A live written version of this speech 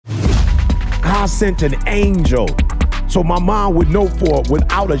God sent an angel so my mom would know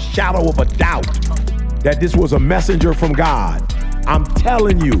without a shadow of a doubt that this was a messenger from God. I'm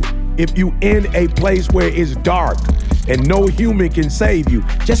telling you, if you in a place where it's dark and no human can save you,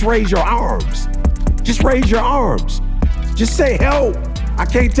 just raise your arms. Just raise your arms. Just say, help. I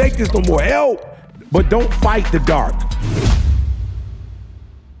can't take this no more. Help. But don't fight the dark.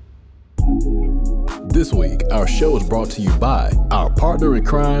 This week, our show is brought to you by our partner in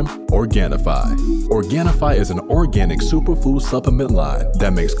crime, Organifi. Organifi is an organic superfood supplement line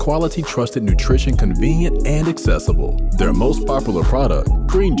that makes quality, trusted nutrition convenient and accessible. Their most popular product,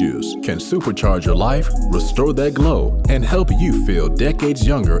 Green Juice, can supercharge your life, restore that glow, and help you feel decades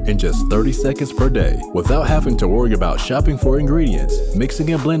younger in just 30 seconds per day without having to worry about shopping for ingredients,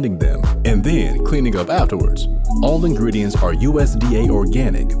 mixing and blending them, and then cleaning up afterwards. All ingredients are USDA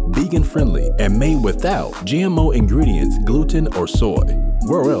organic, vegan-friendly, and made without GMO ingredients, gluten, or soy.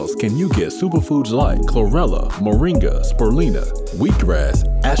 Where else can you get superfoods like chlorella, moringa, spirulina, wheatgrass,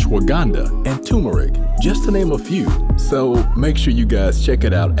 ashwagandha, and turmeric, just to name a few? So make sure you guys check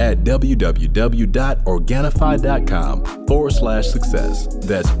it out at www.organifi.com/success.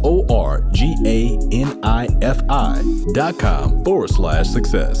 That's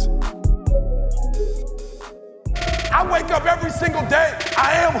ORGANIFI.com/success. I wake up every single day.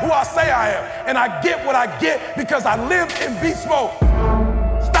 I am who I say I am. And I get what I get because I live in beast mode.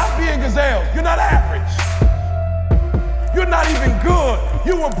 Stop being gazelles. You're not average. You're not even good.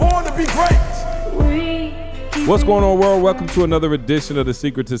 You were born to be great. What's going on, world? Welcome to another edition of the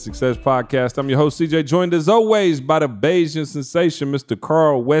Secret to Success podcast. I'm your host, CJ, joined as always by the Bayesian sensation, Mr.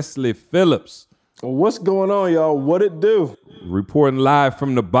 Carl Wesley Phillips. What's going on, y'all? What it do? Reporting live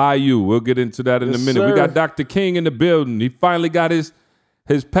from the Bayou. We'll get into that in a minute. Sir. We got Dr. King in the building. He finally got his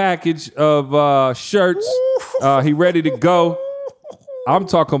package of shirts. He ready to go. I'm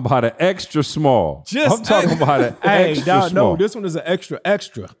talking about an extra small. I'm talking about an extra small. No, this one is an extra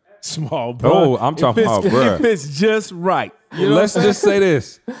small, bro. Oh, I'm talking about, bro. It fits just right. You know Let's just say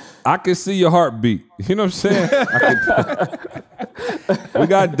this. I can see your heartbeat. You know what I'm saying? We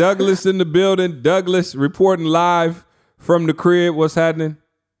got Douglas in the building. Douglas reporting live from the crib. What's happening?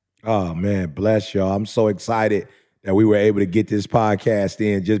 Oh, man, bless y'all. I'm so excited that we were able to get this podcast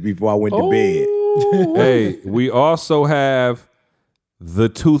in just before I went to bed. Hey, we also have the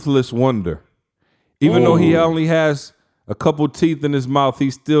Toothless Wonder. Even though he only has a couple teeth in his mouth,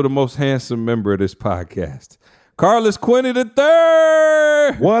 he's still the most handsome member of this podcast. Carlos Quinney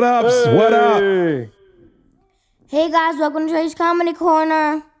III. What up? Hey. What up? Hey guys, welcome to Trey's Comedy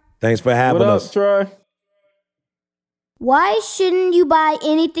Corner. Thanks for having What up, us. Troy? Why shouldn't you buy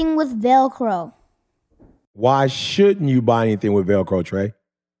anything with Velcro? Why shouldn't you buy anything with Velcro, Trey?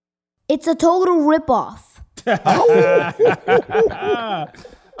 It's a total ripoff.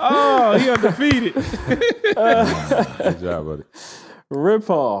 Oh, he undefeated. Good job, buddy. Rip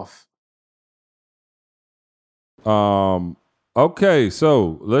off. Okay,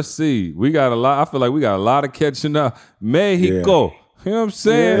 so let's see. We got a lot. I feel like we got a lot of catching up. Mexico. Yeah. You know what I'm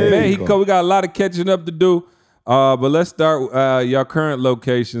saying? Mexico. We got a lot of catching up to do. But let's start your current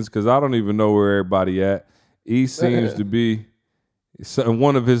locations because I don't even know where everybody at. E seems to be in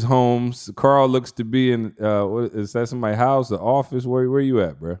one of his homes. Carl looks to be in, is that somebody's house, the office? Where you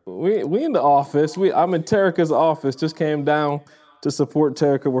at, bro? We in the office. I'm in Terica's office. Just came down to support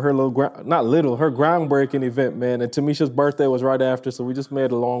Terica with her her groundbreaking event, man. And Tamisha's birthday was right after, so we just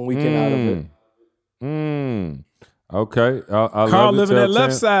made a long weekend out of it. Okay. I Carl love living it. that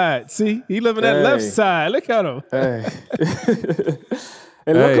left side. See, he living that left side. Look at him. Hey.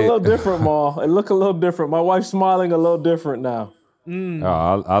 It look a little different, Ma. It look a little different. My wife's smiling a little different now.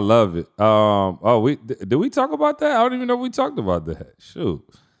 Oh, I love it. Did we talk about that? I don't even know if we talked about that. Shoot.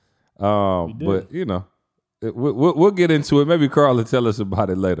 But you know, we'll get into it. Maybe Carl will tell us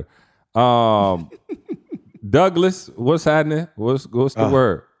about it later. Douglas, what's happening? What's the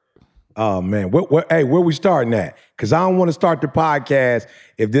word? Oh, man. Where we starting at? Because I don't want to start the podcast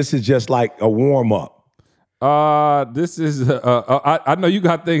if this is just like a warm-up. This is, I know you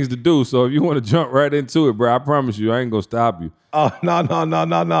got things to do, so if you want to jump right into it, bro, I promise you, I ain't going to stop you. Oh,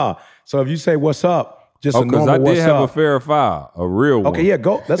 no. So if you say what's up, just a normal because I what's did have up. a fair file, a real one. Okay, yeah,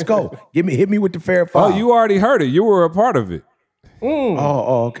 go. Let's go. Hit me with the fair file. Oh, you already heard it. You were a part of it.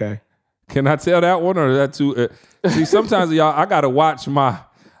 Oh, okay. Can I tell that one or is that too? See, sometimes y'all, I gotta watch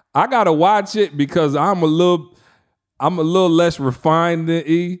it because I'm a little less refined than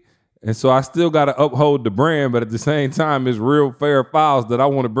E, and so I still gotta uphold the brand. But at the same time, it's real fair files that I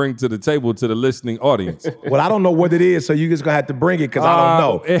want to bring to the table to the listening audience. Well, I don't know what it is, so you just gonna have to bring it because I don't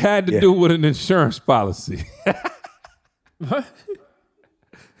know. It had to do with an insurance policy.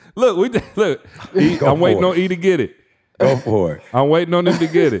 Look. I'm waiting on E to get it. Go for it. I'm waiting on him to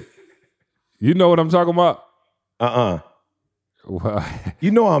get it. You know what I'm talking about? Well,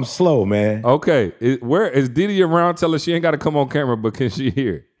 you know I'm slow, man. Okay. Where is Didi around? Tell her she ain't got to come on camera, but can she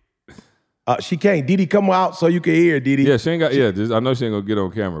hear? She can't. Didi, come out so you can hear, Didi. Yeah, she ain't got. I know she ain't gonna get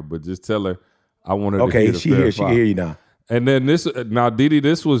on camera, but just tell her I want her to hear. Okay, she here. She can hear you now. And then Didi,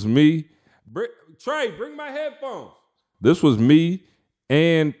 this was me. Trey, bring my headphones. This was me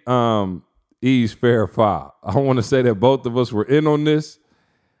and E's fair file. I want to say that both of us were in on this.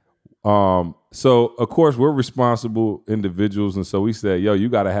 So of course we're responsible individuals, and so we said, "Yo, you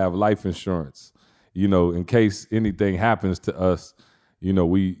got to have life insurance, in case anything happens to us." The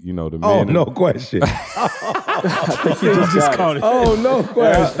man. Oh, no question. I think he just caught it. Oh, no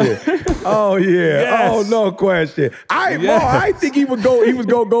question. Oh, yeah. Yes. Oh, no question. I think he was going to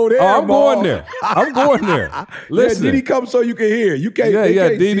go there. I'm going there. Listen. Yeah, Didi, come so you can hear. You can't.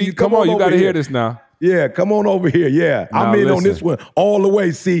 Didi, come on. You got to hear this now. Yeah, come on over here. Yeah, I'm in on this one all the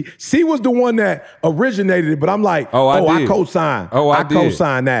way. C was the one that originated it, but I'm like, I co-sign. I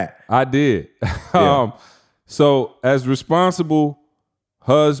co-sign that. I did. Yeah. So as responsible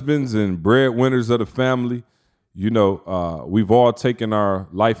husbands and breadwinners of the family, we've all taken our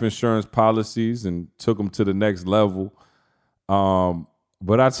life insurance policies and took them to the next level.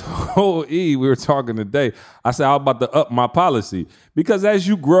 But I told E, we were talking today, I said, I'm about to up my policy. Because as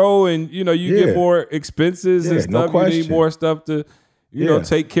you grow and, you get more expenses and stuff, you need more stuff to,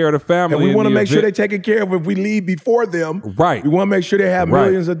 take care of the family. And we want to make sure they're taken care of if we leave before them. Right. We want to make sure they have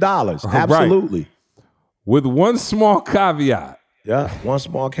millions of dollars. Absolutely. Right. With one small caveat. Yeah, one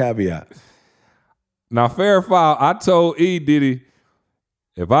small caveat. Now, fair file, I told E, Diddy,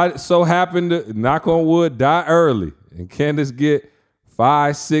 if I so happen to, knock on wood, die early and Candace get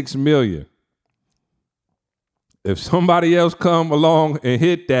 5-6 million, if somebody else come along and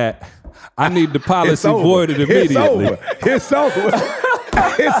hit that, I need the policy voided immediately. It's over.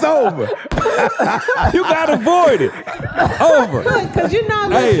 It's over. You gotta void it. Over. Because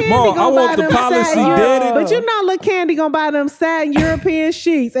Lil Hey, Candy Mom, I gonna want buy the them policy satin dead. But Lil Candy gonna buy them satin European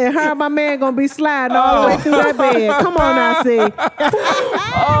sheets, and her and my man gonna be sliding all the way through that bed. Come on now, C.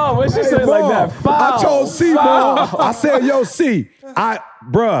 Oh, when she said like that, foul. I told C, Mom. I said, yo, C, I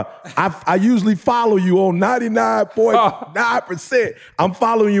usually follow you on 99.9%. I'm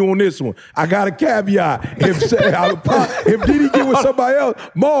following you on this one. I got a caveat. If Didi get with somebody else,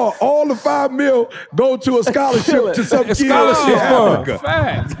 Ma, all the $5 million go to a scholarship to some kids in Africa.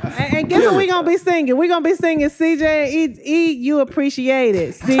 And guess what we gonna be singing? We gonna be singing CJ and E, you appreciate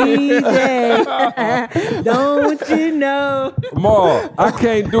it. CJ, don't you know? Ma, I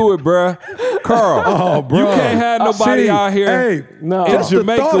can't do it, bruh. Carl, you can't have nobody out here in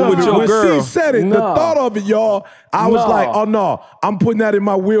Jamaica with your girl. When C said it, the thought of it, y'all, I was like, oh no, I'm putting that in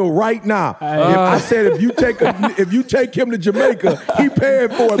my will right now. I said if you take him to Jamaica, he paying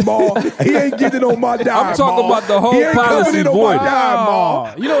for it, Ma. He ain't getting on my dime. I'm talking about the whole he ain't policy void.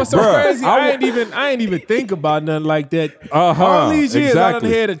 You know what's so crazy? I ain't even think about nothing like that. All these years I done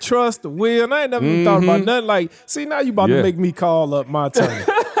had a trust, a will, and I ain't never even thought about nothing like. See, now you about to make me call up my attorney.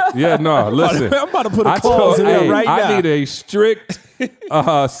 Yeah, no, listen. I'm about to put a clause in there right now. I need a strict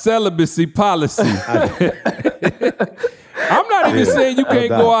celibacy policy. I'm not even saying you can't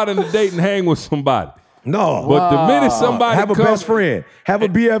go out on a date and hang with somebody. No. But the minute somebody have a best friend, have a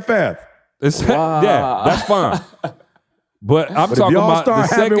BFF. Yeah, that's fine. But I'm talking about the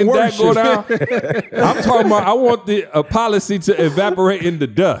second that go down. I'm talking about I want the policy to evaporate into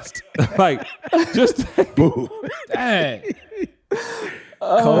dust. Like, just dang.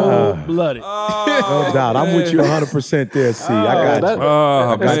 Cold-blooded. No doubt. I'm with you 100% there, C. I got you.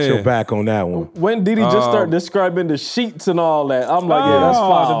 I got your back on that one. When Didi just start describing the sheets and all that, I'm like, yeah, that's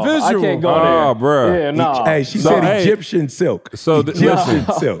fine. The visual. I can't go there. Bro. Yeah, nah. Hey, she said Egyptian silk. So Egyptian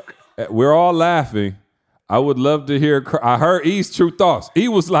silk. We're all laughing. I would love to hear. I heard E's true thoughts. E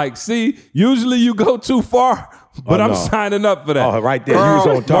was like, see, usually you go too far, but I'm signing up for that. Oh, right there. You was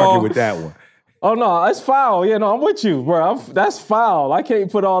on target with that one. Oh, no, it's foul. Yeah, no, I'm with you, bro. That's foul. I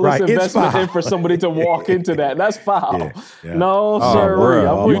can't put all this investment in for somebody to walk into that. That's foul. Yeah. No, sir.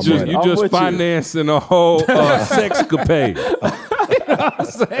 Bro, you just financing a whole sexcapade. You know what I'm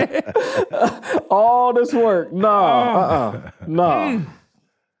saying? All this work. No.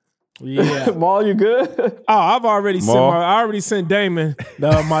 Yeah. Maul, you good? Oh, I've already sent Damon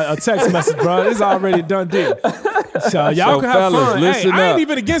a text message, bro. It's already done deal. So y'all can have fellas, fun. Listen I up. ain't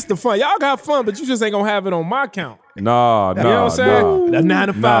even against the fun. Y'all can have fun, but you just ain't gonna have it on my account. Nah. You know what I'm saying? That 9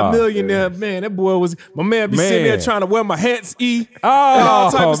 to 5 millionaire, man, that boy was, my man be sitting there trying to wear my hats, and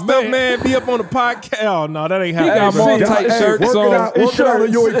all type of stuff, man, be up on the podcast. Oh, no, that ain't happening. He got more tight shirts on. Working out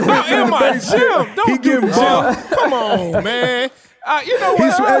on your equipment in the basement. Don't He do giving Jim. Come on, man. You know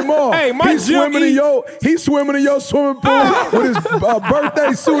what? My he's swimming in your swimming pool with his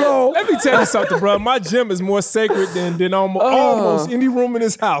birthday suit on. Let me tell you something, bro. My gym is more sacred than almost any room in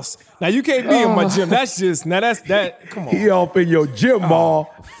his house. Now you can't be in my gym. That's come on. He off in your gym, Ma.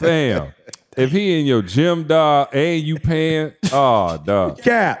 Fam, if he in your gym, dog, and you paying, dog.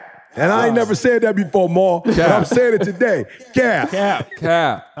 Cap. And I ain't never said that before, Ma. But I'm saying it today. Cap.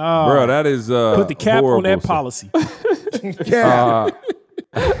 Bro, that is put the cap horrible. on that policy. Cap.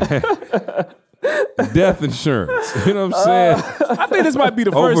 Death insurance. You know what I'm saying? I think this might be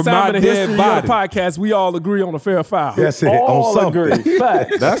the first time in the history of the podcast we all agree on a fair foul. That's it. All on something. agree.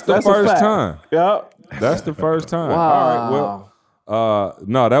 Facts. That's the first time. Yep. That's the first time. Wow. All right, well.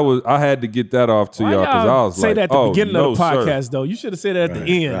 No, that was I had to get that off to y'all because I was say like, that at the beginning of the podcast, though. You should have said that at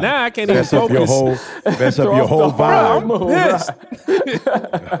the end. Now I can't even focus. Mess up your whole vibe. I'm pissed.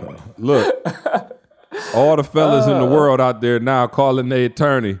 Look, all the fellas in the world out there now calling their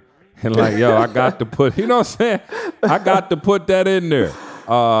attorney and like, yo, I got to put, you know what I'm saying? I got to put that in there.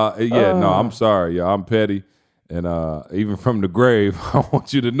 No, I'm sorry, yo, I'm petty. And even from the grave, I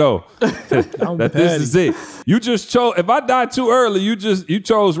want you to know that this is it. You just chose. If I die too early, you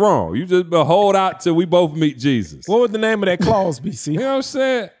chose wrong. You just hold out till we both meet Jesus. What would the name of that clause be? See, you know what I'm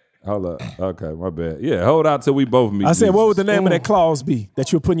saying? Hold up. Okay, my bad. Yeah, hold out till we both meet. I said, Jesus. what would the name of that clause be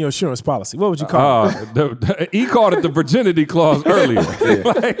that you would put in your insurance policy? What would you call it? He called it the virginity clause earlier.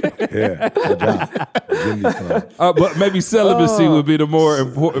 But maybe celibacy would be the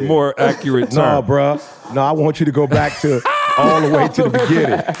more accurate term. No, bro. No, I want you to go back to all the way to the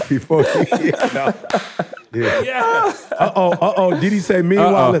beginning before Did he say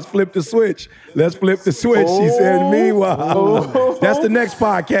meanwhile? Let's flip the switch. She said meanwhile. That's the next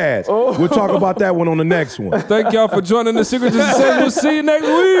podcast. We'll talk about that one on the next one. Thank y'all for joining the Secret Success. We'll see you next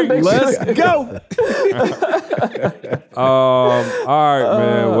week. Let's go. All right,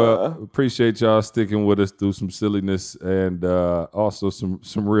 man. Well, appreciate y'all sticking with us through some silliness and also some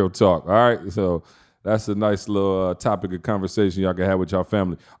real talk. All right, so that's a nice little topic of conversation y'all can have with y'all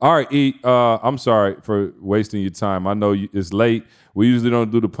family. All right, E, I'm sorry for wasting your time. I know it's late. We usually don't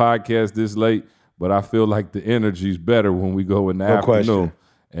do the podcast this late, but I feel like the energy's better when we go in the afternoon.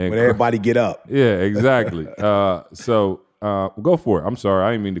 And when everybody get up. Yeah, exactly. So go for it. I'm sorry.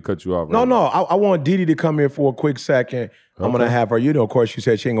 I didn't mean to cut you off. No. I want Didi to come here for a quick second. Okay. I'm going to have her. You know, of course, she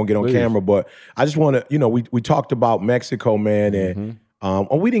said she ain't going to get on camera, but I just want to, we talked about Mexico, man, and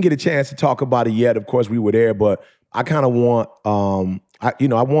we didn't get a chance to talk about it yet. Of course, we were there, but I kind of want, I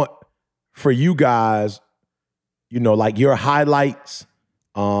want for you guys, like your highlights,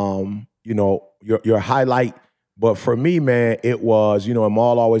 your highlight. But for me, man, it was, and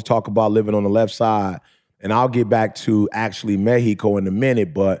Maul always talk about living on the left side, and I'll get back to actually Mexico in a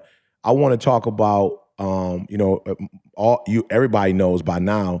minute, but I want to talk about, everybody knows by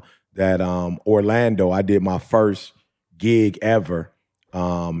now that Orlando, I did my first gig ever.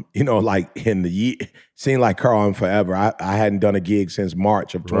 Like in the year, seemed like Carl and forever. I hadn't done a gig since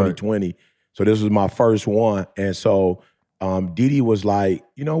March of 2020. Right. So this was my first one. And so Didi was like,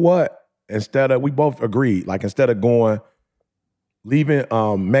 you know what? We both agreed, like instead of leaving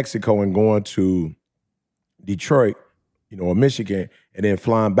Mexico and going to Detroit, or Michigan, and then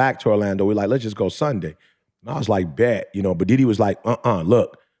flying back to Orlando, we're like, let's just go Sunday. And I was like, bet, but Didi was like,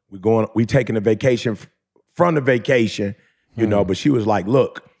 look, we taking a vacation from the vacation, but she was like,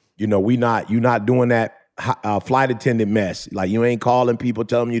 look, you're not doing that flight attendant mess. Like, you ain't calling people,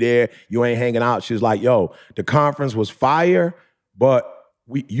 telling them you there, you ain't hanging out. She's like, yo, the conference was fire, but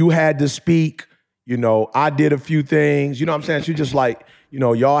you had to speak, I did a few things, you know what I'm saying? She just like,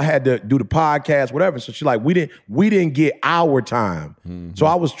 y'all had to do the podcast, whatever. So she's like, we didn't get our time. Mm-hmm. So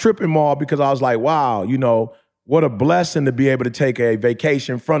I was tripping more because I was like, wow, what a blessing to be able to take a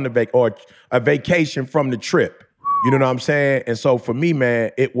vacation from or a vacation from the trip. You know what I'm saying? And so for me,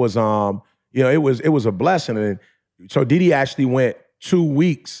 man, it was it was a blessing. And so Didi actually went 2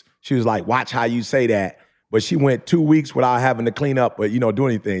 weeks. She was like, watch how you say that. But she went 2 weeks without having to clean up or, do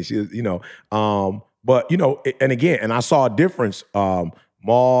anything. She was, but, and again, and I saw a difference,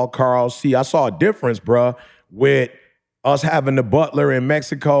 Maul, Carl, C, I saw a difference, bruh, with us having the butler in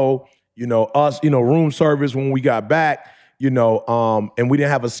Mexico, us, room service when we got back, and we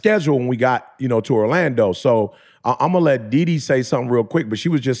didn't have a schedule when we got, to Orlando. So I'm going to let Didi say something real quick, but she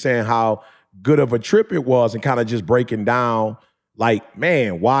was just saying how good of a trip it was and kind of just breaking down like,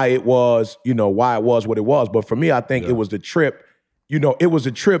 man, why it was what it was. But for me, I think it was the trip. It was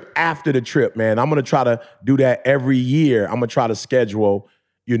a trip after the trip, man. I'm gonna try to do that every year. I'm gonna try to schedule,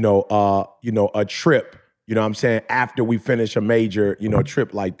 a trip, you know what I'm saying, after we finish a major,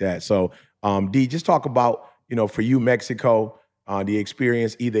 trip like that. So, D, just talk about, for you, Mexico, the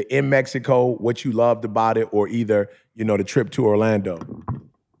experience either in Mexico, what you loved about it, or either, the trip to Orlando.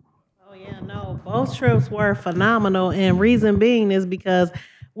 Oh, yeah, no, both trips were phenomenal. And reason being is because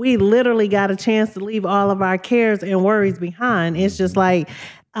we literally got a chance to leave all of our cares and worries behind. It's just like,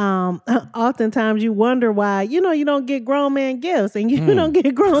 oftentimes you wonder why, you don't get grown man gifts, and you don't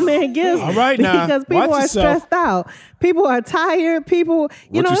get grown man gifts all right, now, because people are stressed out. People are tired. People,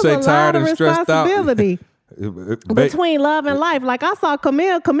 it's a lot of responsibility. Between love and life. Like I saw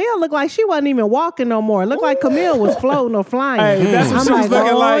Camille looked like she wasn't even walking no more. It looked like Camille was floating or flying. Hey, that's what she was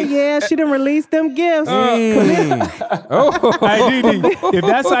looking like. Yeah, she didn't release them gifts. Hey, Didi, if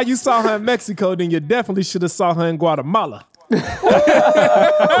that's how you saw her in Mexico, then you definitely should have saw her in Guatemala.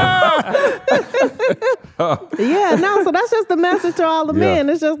 Yeah, no, so that's just the message to all the men.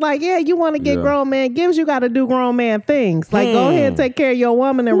 It's just like, you want to get grown man gifts, you got to do grown man things. Like, go ahead and take care of your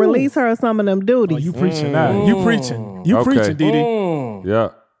woman and release her of some of them duties. Oh, you preaching now. You preaching. You preaching, Didi.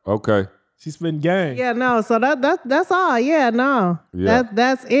 Yeah, okay. She's been gang. Yeah, no, so that's all. Yeah, no. Yeah.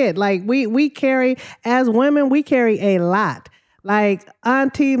 That's it. Like, we carry, as women, we carry a lot. Like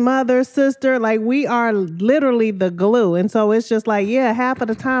auntie, mother, sister, like we are literally the glue. And so it's just like, half of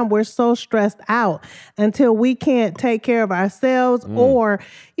the time we're so stressed out until we can't take care of ourselves or,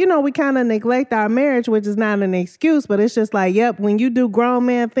 we kind of neglect our marriage, which is not an excuse, but it's just like, when you do grown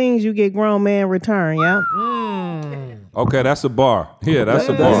man things, you get grown man return. Yep. Okay, that's a bar. Yeah, that's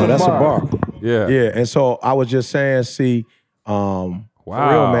a bar. That's a bar. Yeah. Yeah, and so I was just saying, Wow.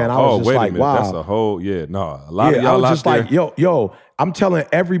 For real, man. I was just wait like, a minute. wow. That's a whole, a lot of y'all I was just out there. like, yo, I'm telling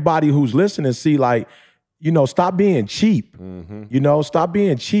everybody who's listening, stop being cheap. Stop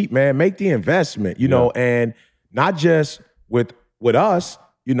being cheap, man. Make the investment, and not just with us,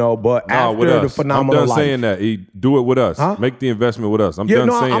 but after the phenomenal life. I'm done saying that. Do it with us. Huh? Make the investment with us. I'm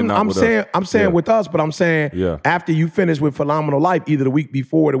done saying not with us. I'm saying with us, but I'm saying after you finish with phenomenal life, either the week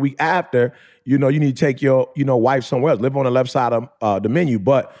before or the week after, you need to take your, wife somewhere else. Live on the left side of the menu.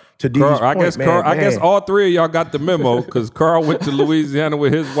 But to D's point, I guess all three of y'all got the memo because Carl went to Louisiana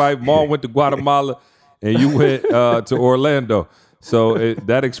with his wife, Maul went to Guatemala, and you went to Orlando. So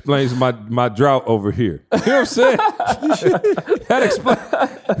that explains my drought over here. You know what I'm saying? That explains.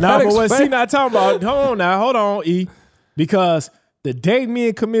 But what she not talking about? Hold on, E. Because the day me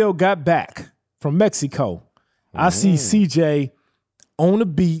and Camille got back from Mexico, I see CJ on the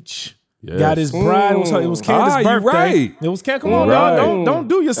beach. Yes. Got his bride. It was Candace's birthday. Right. It was Candace. Come on, right. Don't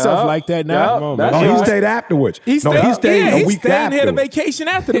do yourself like that now. He stayed afterwards. He stayed a week after. He had a vacation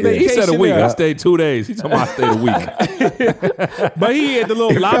after the vacation. He said a week. I stayed 2 days. He told me I stayed a week. But he had the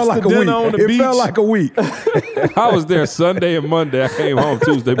little lobster dinner on the beach. It felt like a week. I was there Sunday and Monday. I came home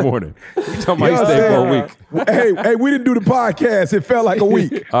Tuesday morning. He told me he stayed for a week. Hey, we didn't do the podcast. It felt like a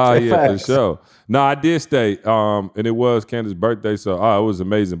week. For sure. No, I did stay, and it was Candace's birthday, so it was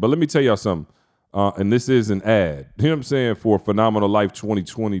amazing. But let me tell y'all something, and this is an ad, you know what I'm saying, for Phenomenal Life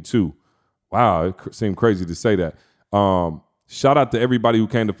 2022. Wow, it seemed crazy to say that. Shout out to everybody who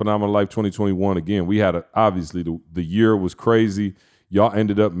came to Phenomenal Life 2021. Again, we had, obviously, the year was crazy. Y'all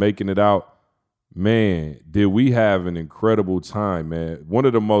ended up making it out. Man, did we have an incredible time, man. One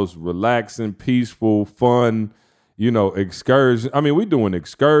of the most relaxing, peaceful, fun, excursions. I mean, we doing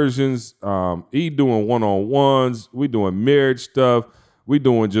excursions. E doing one-on-ones. We doing marriage stuff. We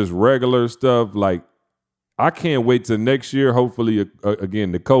doing just regular stuff. Like, I can't wait till next year. Hopefully,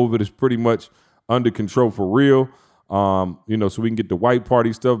 again, the COVID is pretty much under control for real. So we can get the white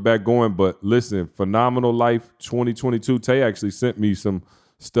party stuff back going. But listen, Phenomenal Life 2022. Tay actually sent me some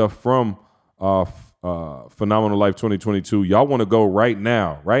stuff from Phenomenal Life 2022. Y'all want to go right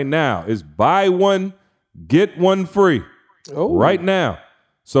now. Right now. It's buy one, get one free. Right now.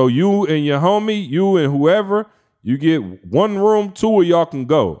 So you and your homie, you and whoever, you get one room, 2 of y'all can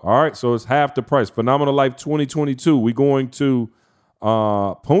go. All right. So it's half the price. Phenomenal Life 2022. We're going to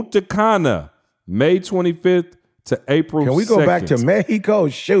Punta Cana, May 25th to April 2nd. Can we go back to Mexico?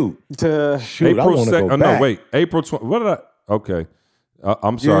 Shoot. April I want to go back. No, wait. April 20th. What did I? Okay.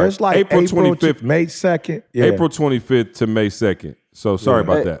 I'm sorry. Yeah, it's like April 25th. May 2nd. Yeah. April 25th to May 2nd. So sorry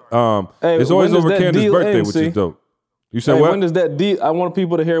about that. Hey, it's always over Candace's birthday, which is dope. You said what? When does that deal? I want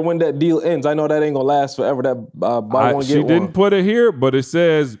people to hear when that deal ends. I know that ain't gonna last forever. That buy one get one. She didn't put it here, but it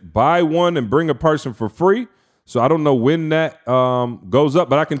says buy one and bring a person for free. So I don't know when that goes up,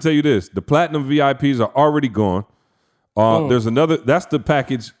 but I can tell you this: the platinum VIPs are already gone. There's another. That's the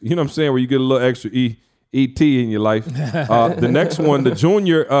package. You know what I'm saying? Where you get a little extra ET in your life. The next one, the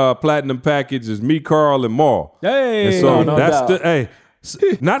junior platinum package, is me, Carl, and Maul. Hey, and so no that's doubt.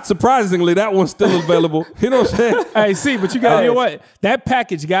 not surprisingly, that one's still available. You know what I'm saying? Hey, see, but you got, you know what? That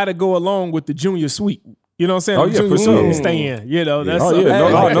package got to go along with the junior suite. You know what I'm saying? Oh, The yeah, junior for suite sure. can stay in. You know, that's Oh yeah,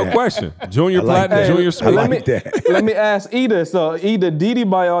 like no that. question. Junior like platinum, that. junior I suite. like that. Let me ask Ida. So Ida, Didi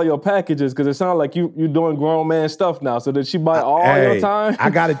buy all your packages because it sounds like you doing grown man stuff now. So did she buy all your time?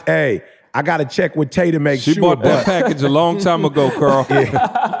 I gotta check with Tay to make She sure. bought that but- package a long time ago, Carl.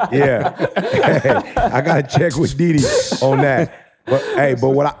 Yeah. Hey, I gotta check with Didi on that. But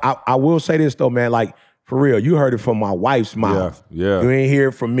what I will say this though, man, like for real, you heard it from my wife's mouth. Yeah. You ain't hear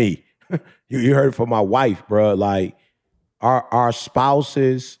it from me. you heard it from my wife, bro. Like our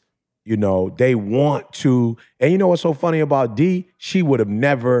spouses, you know, they want to, and you know what's so funny about D? She would have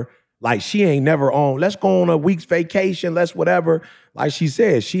never, like she ain't never on, let's go on a week's vacation, let's whatever. Like she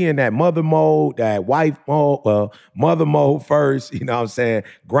said, she in that mother mode, that wife mode, mother mode first, you know what I'm saying?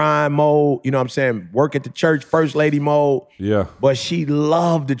 Grind mode, you know what I'm saying? Work at the church, first lady mode. Yeah. But she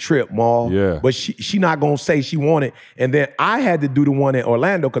loved the trip, Maul. Yeah. But she not gonna say she wanted. And then I had to do the one in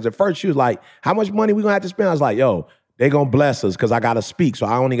Orlando because at first she was like, how much money we gonna have to spend? I was like, yo, they gonna bless us because I gotta speak. So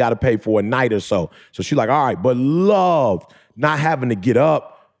I only gotta pay for a night or so. So she like, all right, but loved not having to get up.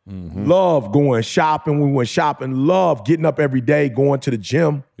 Love going shopping. We went shopping. Love getting up every day, going to the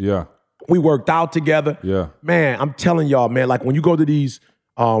gym. Yeah. We worked out together. Yeah. Man, I'm telling y'all, man, like when you go to these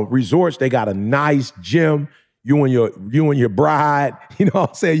resorts, they got a nice gym. You and your bride, you know what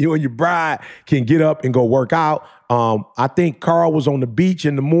I'm saying? You and your bride can get up and go work out. I think Carl was on the beach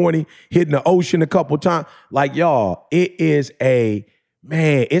in the morning, hitting the ocean a couple times. Like, y'all, it is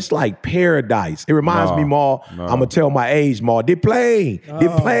it's like paradise. It reminds me, Maul, I'm going to tell my age, Maul, they play.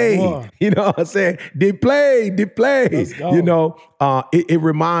 boy. You know what I'm saying? They play. Let's go. You know, it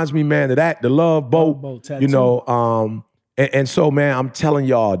reminds me, man, of that, the Love Boat, tattoo. you know. And so, man, I'm telling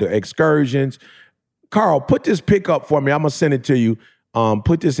y'all, the excursions. Carl, put this pic up for me. I'm going to send it to you.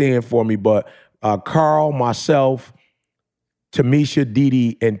 Put this in for me. But Carl, myself, Tamisha,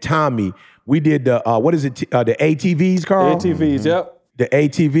 Didi, and Tommy, we did the, the ATVs, Carl? ATVs, yep. The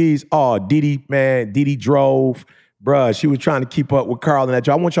ATVs, Didi drove. Bruh, she was trying to keep up with Carl and that.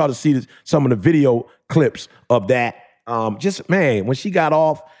 I want y'all to see some of the video clips of that. When she got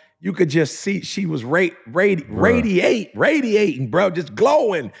off, you could just see she was radiating, bro, just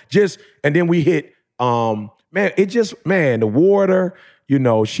glowing. And then we hit, the water, you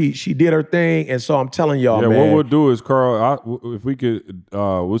know, she did her thing. And so I'm telling y'all, man. What we'll do is, Carl, if we could,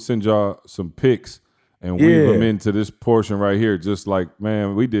 we'll send y'all some pics and weave them into this portion right here. Just like,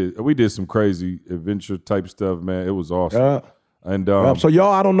 man, we did some crazy adventure type stuff, man. It was awesome. And so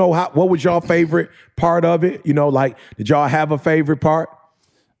y'all, I don't know what was y'all favorite part of it? You know, like, did y'all have a favorite part?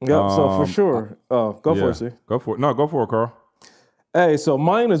 Yep, so for sure. Go for it, see. Go for it. No, go for it, Carl. Hey, so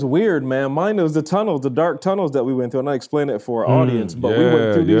mine is weird, man. Mine is the tunnels, the dark tunnels that we went through. And I explained it for our audience, but we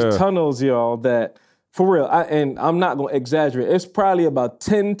went through these tunnels, y'all, that for real, and I'm not going to exaggerate. It's probably about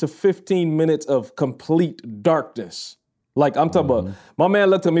 10 to 15 minutes of complete darkness. Like, I'm talking about, my man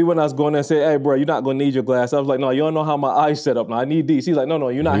looked at me when I was going there and said, hey, bro, you're not going to need your glass. I was like, no, you don't know how my eyes set up. No, I need these. He's like, no,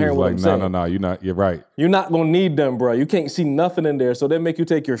 you're not hearing what I'm saying. No, you're not. You're right. You're not going to need them, bro. You can't see nothing in there. So they make you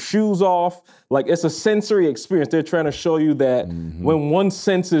take your shoes off. Like, it's a sensory experience. They're trying to show you that when one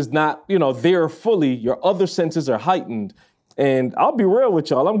sense is not, there fully, your other senses are heightened. And I'll be real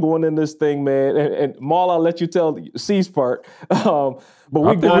with y'all. I'm going in this thing, man. And Maul, I'll let you tell C's part. But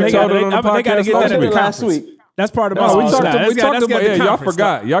we got they got to get that at the last week. That's part of No, my we talked about y'all conference,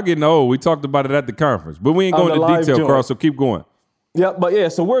 forgot. Y'all getting old. We talked about it at the conference. But we ain't going into detail, joint. Carl, so keep going. Yeah, but yeah,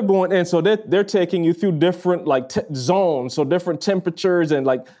 so we're going in. So they're taking you through different zones, so different temperatures. And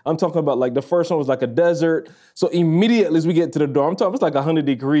I'm talking about the first one was like a desert. So immediately as we get to the door, I'm talking it's like 100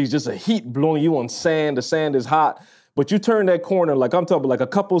 degrees, just a heat blowing you on sand. The sand is hot. But you turn that corner, I'm talking about a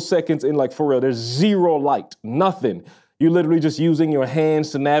couple seconds in, for real, there's zero light, nothing. You're literally just using your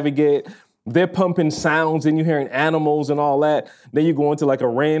hands to navigate. They're pumping sounds and you're hearing animals and all that. Then you go into a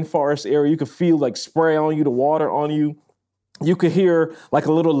rainforest area. You can feel spray on you, the water on you. You could hear a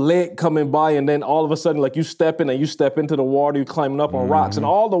little lake coming by, and then all of a sudden, you step into the water, you're climbing up on rocks. And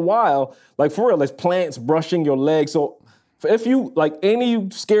all the while, for real, there's plants brushing your legs. So if you, any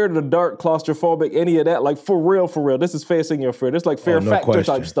scared of the dark, claustrophobic, any of that, for real, this is facing your fear. This fear factor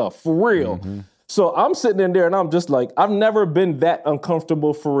type stuff, for real. So I'm sitting in there and I'm just I've never been that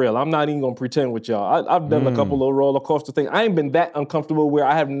uncomfortable for real. I'm not even gonna pretend with y'all. I've done a couple of roller coaster things. I ain't been that uncomfortable where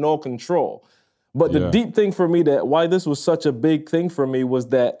I have no control. But the deep thing for me why this was such a big thing for me was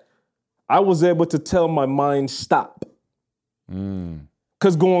that I was able to tell my mind stop.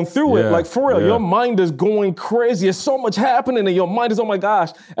 Because going through it, like for real, your mind is going crazy. There's so much happening and your mind is, oh my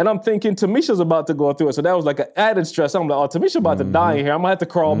gosh. And I'm thinking Tamisha's about to go through it. So that was like an added stress. I'm like, oh, Tamisha's about to die in here. I'm going to have to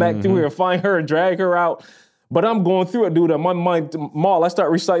crawl back through here and find her and drag her out. But I'm going through it, dude. And my mind, Maul, I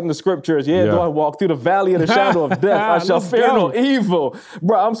start reciting the scriptures. Though I walk through the valley of the shadow of death, I shall fear no evil.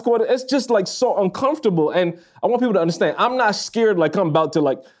 Bro, I'm scared. It's just like so uncomfortable. And I want people to understand, I'm not scared like I'm about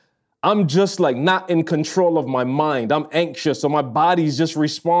to I'm just like not in control of my mind. I'm anxious, so my body's just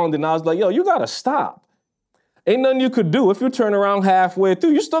responding. I was like, yo, you gotta stop. Ain't nothing you could do. If you turn around halfway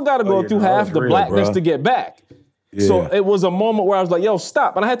through, you still gotta go through half the blackness to get back. Yeah. So it was a moment where I was like, yo,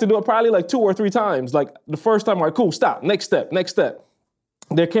 stop. And I had to do it probably like 2 or 3 times. Like the first time, all right, cool, stop, next step.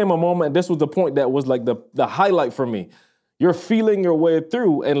 There came a moment, and this was the point that was like the highlight for me. You're feeling your way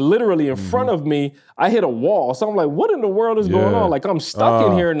through, and literally in front of me, I hit a wall. So I'm like, what in the world is going on? Like, I'm stuck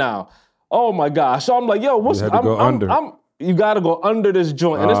in here now. Oh my gosh. So I'm like, yo, what's you gotta go under this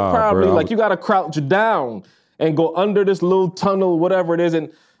joint. And it's probably like you gotta crouch down and go under this little tunnel, whatever it is.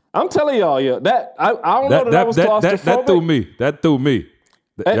 And I'm telling y'all, that I don't know that I was claustrophobic. That threw me.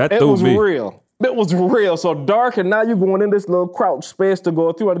 It was real. It was real. So dark, and now you're going in this little crouch space to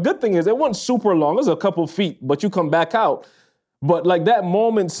go through. And the good thing is, it wasn't super long. It was a couple feet, but you come back out. But like that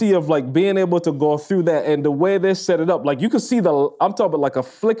moment, of like being able to go through that, and the way they set it up, like you could see I'm talking about like a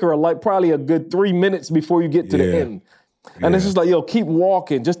flicker of light, probably a good 3 minutes before you get to the end. And it's just like, yo, keep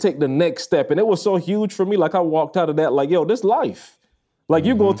walking, just take the next step. And it was so huge for me. Like I walked out of that like, yo, this life. Like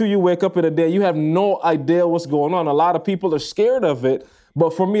you go through, you wake up in a day, you have no idea what's going on. A lot of people are scared of it.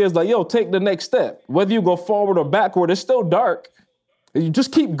 But for me, it's like, yo, take the next step. Whether you go forward or backward, it's still dark. You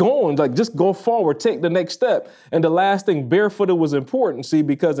just keep going, like just go forward, take the next step. And the last thing, barefooted was important,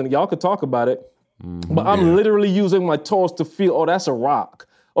 because, and y'all could talk about it, but I'm literally using my toes to feel, oh, that's a rock.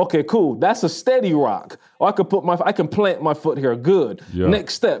 Okay, cool. That's a steady rock. Or I can plant my foot here. Good. Yeah.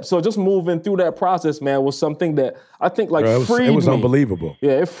 Next step. So just moving through that process, man, was something that I think freed me. It was unbelievable.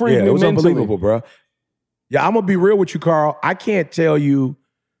 Yeah, it freed me. It was mentally. unbelievable, bro. Yeah, I'm gonna be real with you, Carl. I can't tell you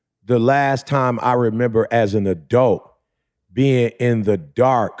the last time I remember as an adult being in the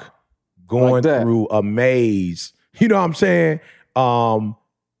dark, going through a maze. You know what I'm saying?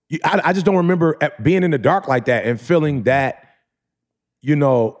 I just don't remember being in the dark like that and feeling that,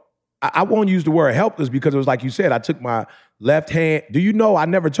 I won't use the word helpless, because it was like you said, I took my left hand. Do you know, I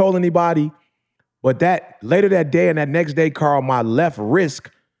never told anybody, but that later that day and that next day, Carl, my left wrist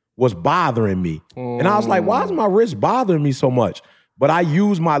was bothering me. And I was like, why is my wrist bothering me so much? But I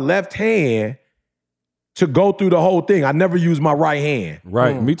used my left hand to go through the whole thing. I never used my right hand.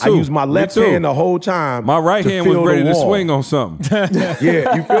 Right, me too. I used my left hand the whole time. My right hand was ready to swing on something.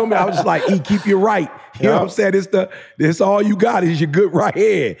 Yeah, you feel me? I was just like, keep your right. You know what I'm saying? It's all you got is your good right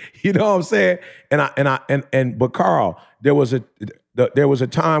hand. You know what I'm saying? But Carl, there was a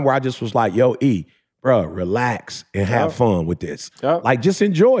time where I just was like, yo, bro, relax and have fun with this. Like, just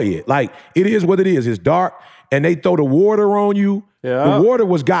enjoy it. Like, it is what it is. It's dark, and they throw the water on you. Yeah. The water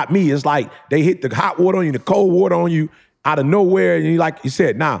got me. It's like they hit the hot water on you, the cold water on you out of nowhere. And like you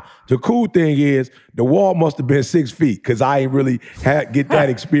said, now, the cool thing is the wall must have been 6 feet, because I ain't really get that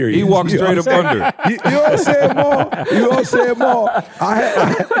experience. He walked straight up under. You know what I'm saying, Ma? You know what I'm saying, Ma?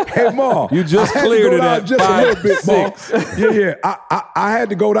 Hey, Ma. You just cleared it at just 5, a little bit, 6. Yeah. I had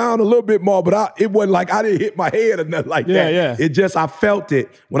to go down a little bit more, but it wasn't like I didn't hit my head or nothing like that. Yeah. It just, I felt it.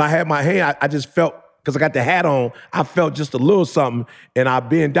 When I had my hand, I just felt, because I got the hat on, I felt just a little something, and I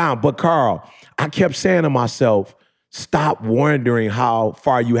bent down. But Carl, I kept saying to myself, stop wondering how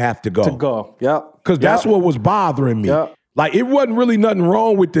far you have to go. Because that's what was bothering me. Like, it wasn't really nothing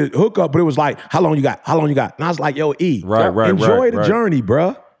wrong with the hookup, but it was like, how long you got? And I was like, yo, enjoy the journey,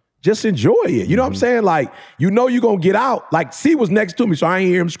 bruh. Just enjoy it. You know what I'm saying? Like, you're going to get out. Like, C was next to me, so I ain't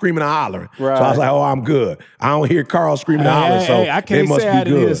hear him screaming and hollering. Right. So I was like, oh, I'm good. I don't hear Carl screaming and hollering, so I can't it must say be I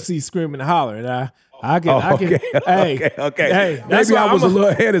didn't good. hear C screaming and hollering. Okay. Hey, maybe I was a little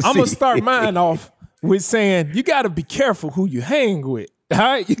ahead of C. I'm going to start mine off with saying, you got to be careful who you hang with. All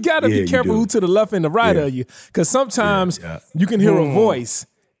right? You got to be careful who to the left and the right of you. Because sometimes you can hear a voice,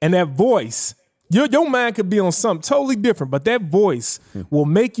 and that voice, your mind could be on something totally different, but that voice will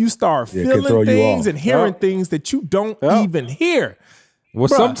make you start feeling things and hearing things that you don't even hear. Well,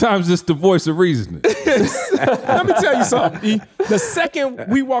 sometimes it's the voice of reasoning. Let me tell you something. The second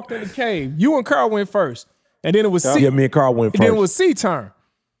we walked in the cave, you and Carl went first. And then it was C. Yeah, me and Carl went first. And then it was C turn.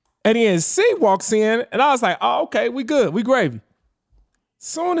 And then C walks in, and I was like, oh, okay, we good. We gravy.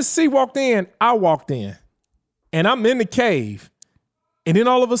 Soon as C walked in, I walked in. And I'm in the cave. And then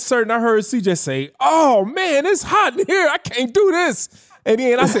all of a sudden, I heard C just say, oh, man, it's hot in here. I can't do this. And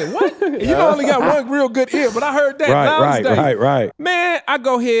then I said, what? And you only got one real good ear, but I heard that Right. Man, I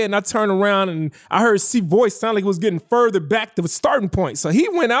go ahead and I turn around and I heard C voice sound like it was getting further back to the starting point. So he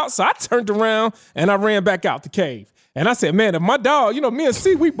went out, so I turned around and I ran back out the cave. And I said, man, if my dog, me and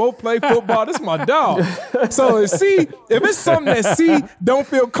C, we both play football. This is my dog. So if it's something that C don't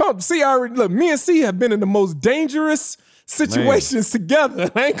feel comfortable, C already, look, me and C have been in the most dangerous situations together.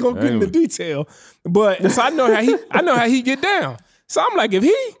 I ain't gonna get into detail. But so I know how he get down. So I'm like, if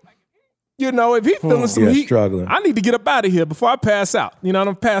he feeling some heat, struggling. I need to get up out of here before I pass out.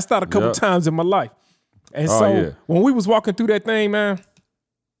 I'm passed out a couple times in my life. And when we was walking through that thing, man,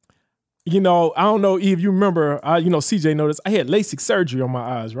 I don't know if you remember, CJ noticed, I had LASIK surgery on my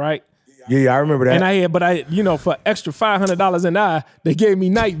eyes, right? Yeah, I remember that. And for extra $500 an eye, they gave me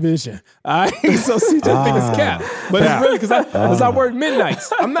night vision. All right, so CJ think it's cap, but it's really because I work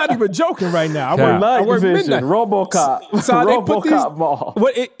midnights. I'm not even joking right now. I work midnight. RoboCop. So they put these. Ball.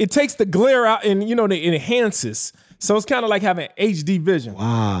 It takes the glare out, and it enhances. So it's kind of like having HD vision.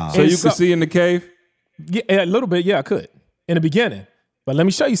 Wow. So you could see in the cave? Yeah, a little bit. Yeah, I could in the beginning. But let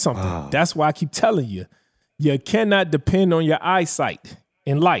me show you something. Wow. That's why I keep telling you, you cannot depend on your eyesight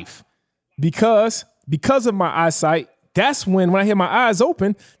in life. Because of my eyesight, that's when I had my eyes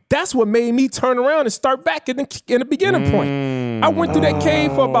open, that's what made me turn around and start back in the beginning point. I went through that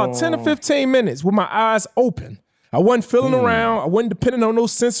cave for about 10 or 15 minutes with my eyes open. I wasn't feeling around. I wasn't depending on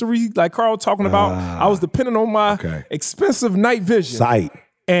those sensory, like Carl talking about. I was depending on my expensive night vision. Sight.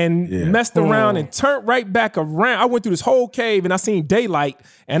 And messed around and turned right back around. I went through this whole cave and I seen daylight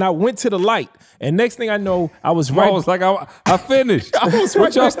and I went to the light. And next thing I know, I was right. I was like, I finished. I was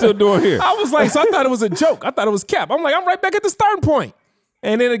what y'all still doing here? I was like, so I thought it was a joke. I thought it was cap. I'm like, I'm right back at the starting point.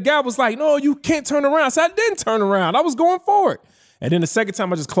 And then the guy was like, no, you can't turn around. So I didn't turn around. I was going forward. And then the second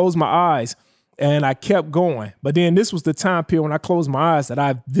time I just closed my eyes and I kept going. But then this was the time period when I closed my eyes that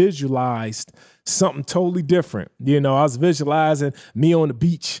I visualized something totally different. I was visualizing me on the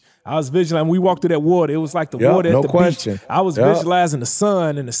beach. I was visualizing, we walked through that water. It was like the water at the beach. I was visualizing the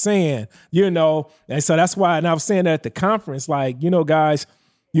sun and the sand, and so that's why, and I was saying that at the conference, like, guys,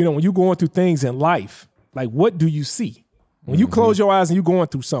 when you're going through things in life, like, what do you see? When you close your eyes and you're going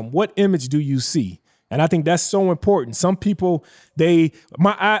through something, what image do you see? And I think that's so important. Some people,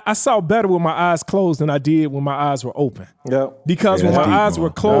 I saw better with my eyes closed than I did when my eyes were open. Yep. Because when my eyes were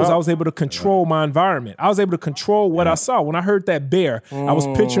closed, I was able to control my environment. I was able to control what I saw. When I heard that bear, I was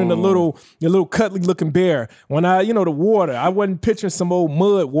picturing the little cuddly looking bear. When the water, I wasn't picturing some old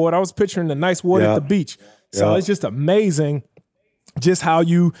mud water. I was picturing the nice water at the beach. So it's just amazing just how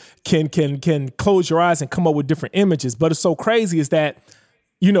you can close your eyes and come up with different images. But it's so crazy is that,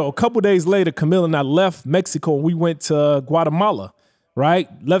 a couple days later, Camille and I left Mexico and we went to Guatemala, right?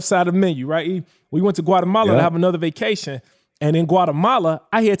 Left side of the menu, right? We went to Guatemala to have another vacation. And in Guatemala,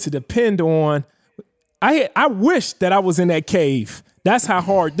 I had to depend on, I wish that I was in that cave. That's how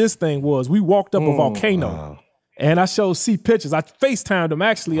hard this thing was. We walked up a volcano. And I showed C pictures. I FaceTimed him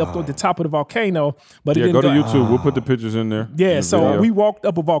actually up at the top of the volcano. But it didn't go to YouTube. We'll put the pictures in there. Yeah, so we walked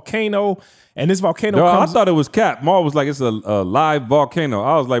up a volcano, and this volcano I thought it was cap. Mar was like, it's a live volcano.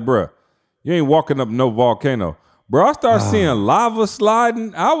 I was like, bruh, you ain't walking up no volcano. Bro, I started seeing lava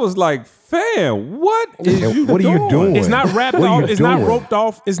sliding. I was like, fam, what are you doing? It's not wrapped off. It's not roped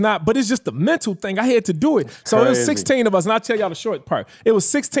off. It's not, but it's just a mental thing. I had to do it. So it was 16 of us, and I'll tell y'all the short part. It was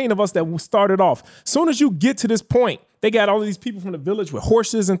 16 of us that started off. Soon as you get to this point, they got all of these people from the village with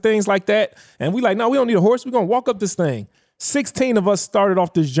horses and things like that. And we like, no, we don't need a horse. We're going to walk up this thing. 16 of us started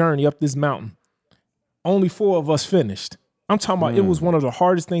off this journey up this mountain. Only 4 of us finished. I'm talking about it was one of the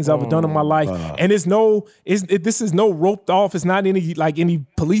hardest things I've ever done in my life. And this is no roped off. It's not any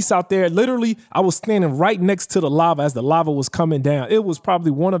police out there. Literally, I was standing right next to the lava as the lava was coming down. It was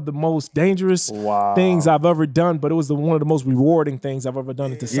probably one of the most dangerous things I've ever done, but it was one of the most rewarding things I've ever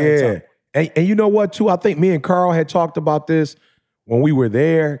done at the same time. And you know what, too? I think me and Carl had talked about this when we were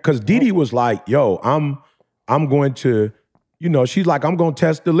there, because Didi was like, yo, I'm going to, she's like, I'm going to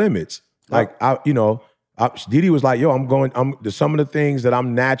test the limits. Like, Didi was like, yo, there's some of the things that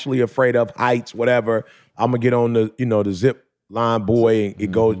I'm naturally afraid of, heights, whatever. I'm gonna get on the zip line boy and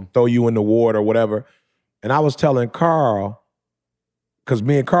it go throw you in the water or whatever. And I was telling Carl, because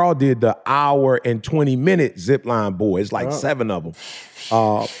me and Carl did the hour and 20-minute zip line boy. It's like 7 of them.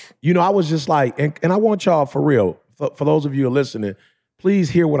 I was just like, and I want y'all for real, for those of you who are listening,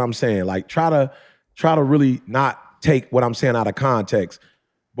 please hear what I'm saying. Like, try to really not take what I'm saying out of context.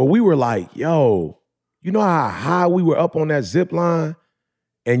 But we were like, yo, you know how high we were up on that zip line?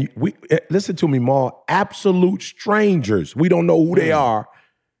 And listen to me, Ma, absolute strangers, we don't know who they are,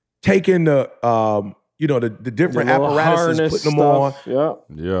 taking the the different The little apparatuses, harness putting them on. stuff.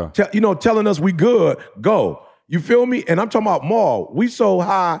 Yeah. Yeah. Telling us we good, go. You feel me? And I'm talking about Maul. We so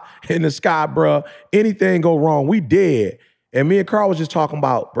high in the sky, bruh. Anything go wrong, we dead. And me and Carl was just talking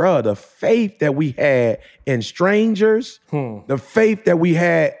about, bruh, the faith that we had in strangers, the faith that we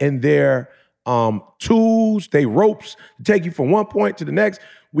had in their tools, they ropes to take you from one point to the next.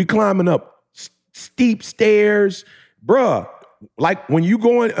 We climbing up steep stairs, bruh. Like when you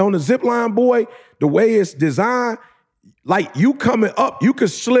going on the zip line, boy, the way it's designed, like you coming up, you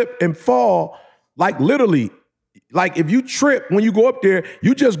could slip and fall, like literally. Like if you trip when you go up there,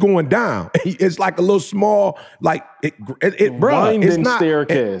 you just going down. It's like a little small, like bruh. It's not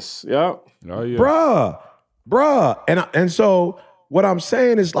staircase. Yeah. Oh yeah. Bruh. And so what I'm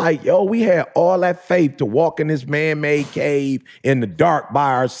saying is like, yo, we had all that faith to walk in this man-made cave in the dark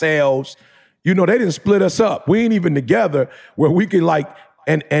by ourselves. They didn't split us up. We ain't even together where we can like,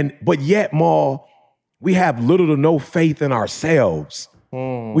 but yet, Maul, we have little to no faith in ourselves.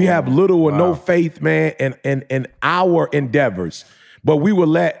 We have little or no faith, man, in our endeavors. But we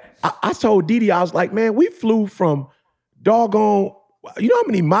will I told Didi, I was like, man, we flew from doggone, you know how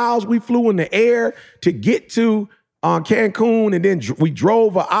many miles we flew in the air to get to Cancun, and then we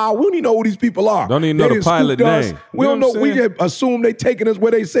drove an hour. We don't even know who these people are. Don't even know the pilot name. We don't know. We just assume they taking us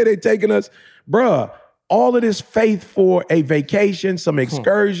where they say they taking us. Bruh, all of this faith for a vacation, some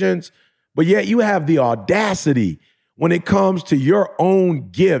excursions, but yet you have the audacity when it comes to your own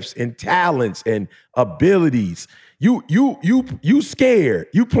gifts and talents and abilities. You scared.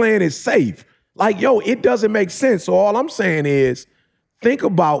 You playing it safe. Like, yo, it doesn't make sense. So all I'm saying is, think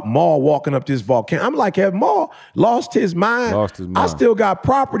about Maul walking up this volcano. I'm like, have Maul lost his mind? I still got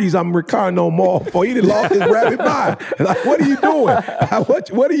properties I'm recording on Maul for. He done lost his rabbit mind. Like, what are you doing?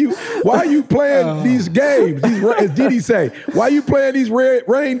 Why are you playing these games? As Didi say, why are you playing these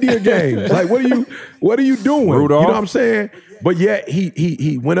reindeer games? Like, what are you doing? Rudolph? You know what I'm saying? But yet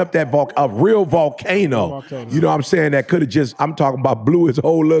he went up that a real volcano. You know what I'm saying? That could have just, I'm talking about, blew his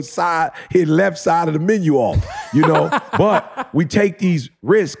whole little side, his left side of the menu off. But we take these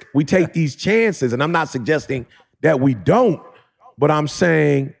risks, we take these chances, and I'm not suggesting that we don't, but I'm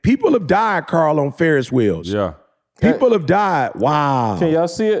saying people have died, Carl, on Ferris wheels. Yeah. People have died. Wow. Can y'all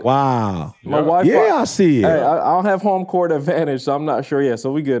see it? Wow. My Wi-Fi. Yeah, I see it. Hey, I don't have home court advantage, so I'm not sure yet.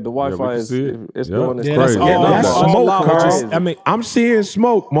 So we good. The Wi-Fi is doing its crazy. That's smoke, Carl. I mean, I'm seeing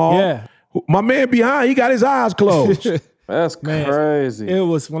smoke, Maul. Yeah. My man behind, he got his eyes closed. That's crazy. It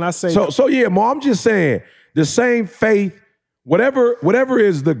was when I say So yeah, Maul, I'm just saying the same faith, whatever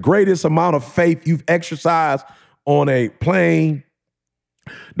is the greatest amount of faith you've exercised on a plane,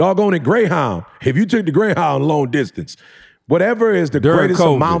 doggone it, Greyhound. If you took the Greyhound long distance, whatever is the greatest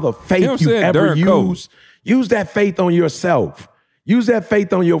amount of faith you ever use that faith on yourself. Use that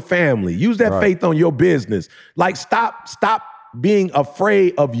faith on your family. Use that faith on your business. Like stop being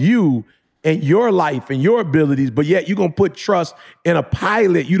afraid of you and your life and your abilities, but yet you're going to put trust in a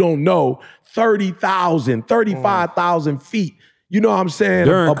pilot you don't know, 30,000, 35,000 feet. You know what I'm saying?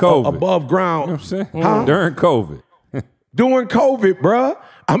 During COVID. Above ground. You know what I'm saying? Huh? During COVID. During COVID, bruh.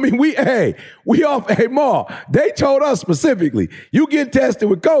 I mean, Maul, they told us specifically, you get tested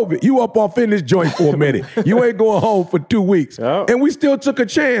with COVID, you up off in this joint for a minute. You ain't going home for 2 weeks. Yep. And we still took a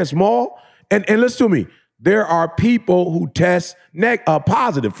chance, Maul. And listen to me, there are people who test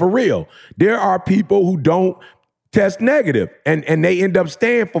positive, for real. There are people who don't test negative, and they end up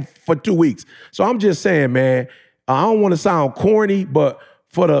staying for 2 weeks. So I'm just saying, man, I don't want to sound corny, but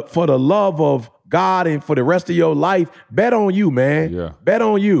for the love of God and for the rest of your life, bet on you, man. Yeah. Bet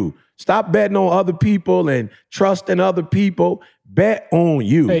on you. Stop betting on other people and trusting other people. Bet on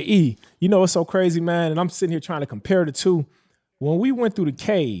you. Hey, E, you know what's so crazy, man? And I'm sitting here trying to compare the two. When we went through the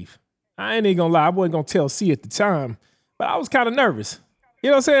cave, I ain't even gonna lie, I wasn't gonna tell C at the time, but I was kind of nervous. You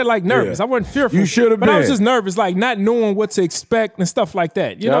know what I'm saying? Like nervous. Yeah. I wasn't fearful. You should have been. But I was just nervous, like not knowing what to expect and stuff like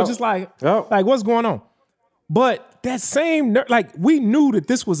that. You know, just like what's going on? But that same, like we knew that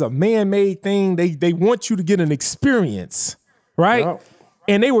this was a man-made thing. They want you to get an experience, right? Yep.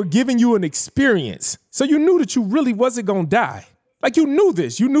 And they were giving you an experience. So you knew that you really wasn't going to die. Like you knew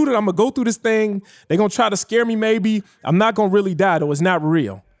this. You knew that I'm going to go through this thing. They're going to try to scare me maybe. I'm not going to really die though. It's not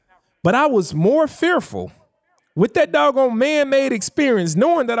real. But I was more fearful with that doggone man-made experience,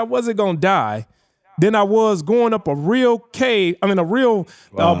 knowing that I wasn't going to die, than I was going up a real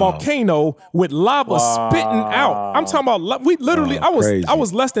volcano with lava spitting out. I'm talking about, we literally, I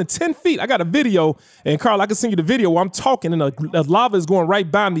was less than 10 feet. I got a video, and Carl, I can send you the video where I'm talking and the lava is going right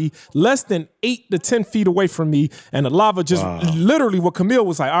by me, less than 8 to 10 feet away from me. And the lava just literally, what Camille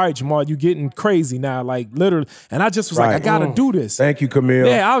was like, all right, Jamal, you getting crazy now, like literally. And I just was like, I gotta do this. Thank you, Camille.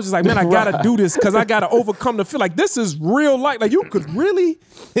 Yeah, I was just like, man, I gotta do this because I gotta overcome the feel like this is real life. Like you could really,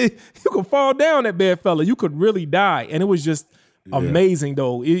 you could fall down that bad fella. You could really die. And it was just amazing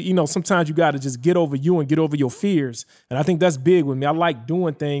though. Sometimes you gotta just get over you and get over your fears. And I think that's big with me. I like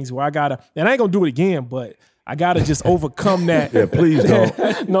doing things where I ain't gonna do it again, but I gotta just overcome that. Yeah, please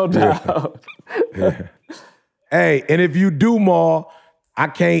don't. No doubt. Yeah. Hey, and if you do more, I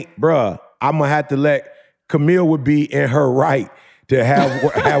can't, bruh. I'm gonna have to let Camille would be in her right to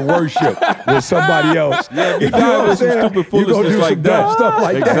have worship with somebody else. Yeah, you know what I'm saying? Stupid foolishness like that. Dumb stuff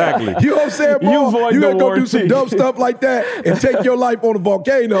like Exactly. that. You know what I'm saying, Paul? You gotta go do some dumb stuff like that and take your life on a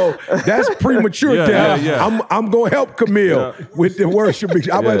volcano. That's premature death. Yeah. I'm gonna help Camille with the worship. I'm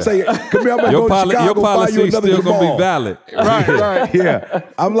gonna say, Camille, I'm gonna go to Chicago, your buy you policy another still Jamal. gonna be valid. Right. Yeah.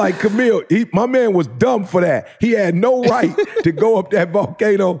 I'm like, Camille, my man was dumb for that. He had no right to go up that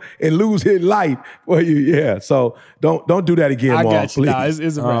volcano and lose his life for you. Yeah. So don't do that again, Mark. Please. Nah,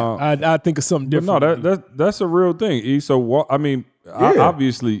 it's a wrap. I think of something different. No, that's a real thing. E. So I mean,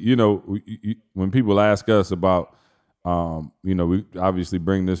 obviously, when people ask us about, we obviously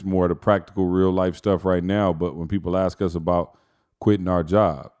bring this more to practical, real life stuff right now. But when people ask us about quitting our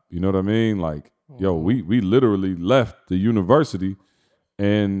job, you know what I mean? Like, yo, we literally left the university,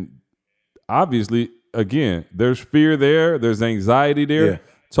 and obviously, again, there's fear there, there's anxiety there. Yeah.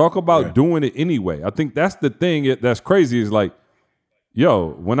 Talk about doing it anyway. I think that's the thing that's crazy is like, yo,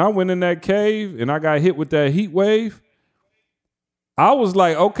 when I went in that cave and I got hit with that heat wave, I was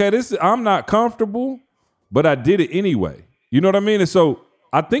like, okay, I'm not comfortable, but I did it anyway. You know what I mean? And so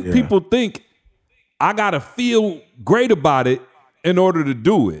I think people think I gotta feel great about it in order to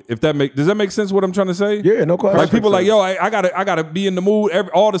do it. Does that make sense what I'm trying to say? Yeah, no question. Like people like, yo, I gotta be in the mood.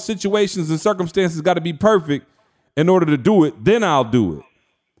 All the situations and circumstances gotta be perfect in order to do it. Then I'll do it.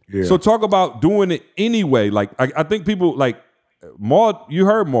 Yeah. So talk about doing it anyway. Like I think people like Maul. You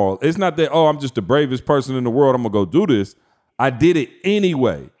heard Maul. It's not that I'm just the bravest person in the world. I'm gonna go do this. I did it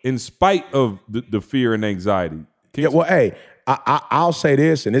anyway, in spite of the fear and anxiety. Well, hey, I'll say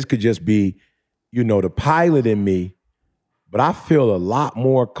this, and this could just be, the pilot in me, but I feel a lot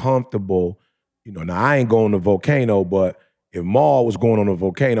more comfortable. Now I ain't going to volcano, but if Maul was going on a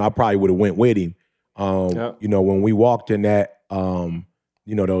volcano, I probably would have went with him. When we walked in that.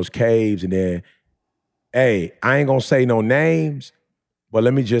 Those caves, and then, hey, I ain't gonna say no names, but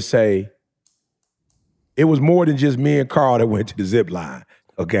let me just say, it was more than just me and Carl that went to the zip line,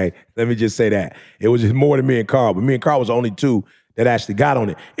 okay? Let me just say that. It was just more than me and Carl, but me and Carl was the only two that actually got on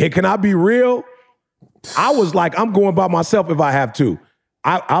it. And can I be real? I was like, I'm going by myself if I have to.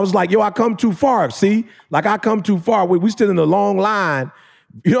 I was like, yo, I come too far, see? Like, I come too far. We stood in a long line.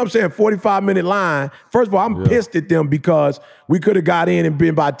 You know what I'm saying? 45-minute line. First of all, I'm pissed at them because we could have got in and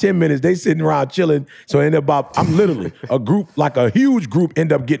been about 10 minutes. They sitting around chilling. So I'm literally a group, like a huge group,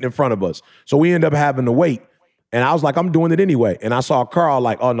 end up getting in front of us. So we end up having to wait. And I was like, I'm doing it anyway. And I saw Carl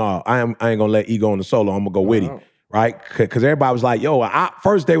like, oh no, I ain't gonna let E go on the solo. I'm gonna go with him, right? Because everybody was like, yo,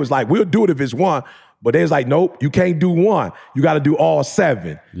 first they was like, we'll do it if it's one. But they was like, nope, you can't do one. You got to do all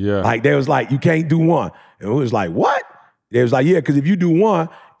 7. Yeah. Like they was like, you can't do one. And we was like, what? They was like, yeah, because if you do one,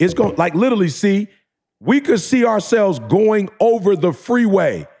 it's going to, like, literally, see, we could see ourselves going over the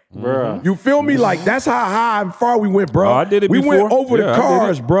freeway. Bruh. You feel me? Like, that's how high and far we went, bro. Oh, I did it before. We went over the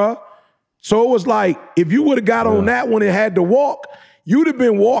cars, bro. So it was like, if you would have got on that one and had to walk, you'd have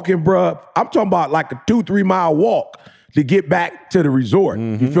been walking, bro. I'm talking about like a 2-3 mile walk to get back to the resort.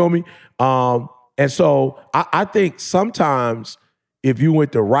 You feel me? And so I think sometimes if you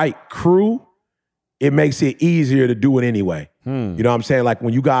with the right crew, it makes it easier to do it anyway. You know what I'm saying? Like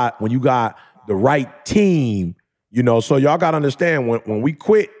when you got the right team, so y'all got to understand when we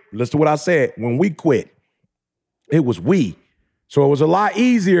quit, listen to what I said, when we quit, it was we. So it was a lot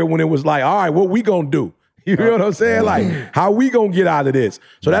easier when it was like, all right, what we gonna do? You know what I'm saying? Like, how we gonna get out of this?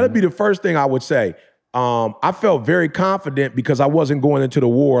 So that'd be the first thing I would say. I felt very confident because I wasn't going into the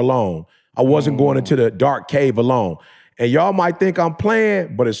war alone. I wasn't going into the dark cave alone. And y'all might think I'm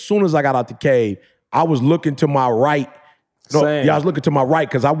playing, but as soon as I got out the cave, I was looking to my right. I was looking to my right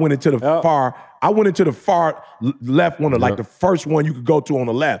because I went into the far left one, like the first one you could go to on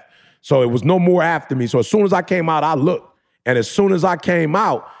the left. So it was no more after me. So as soon as I came out, I looked. And as soon as I came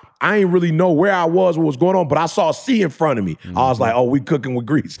out, I ain't really know where I was, what was going on, but I saw C in front of me. I was like, oh, we cooking with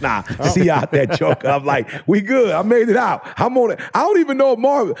grease. Nah, C out that joke. I'm like, we good. I made it out. I'm on it. I don't even know if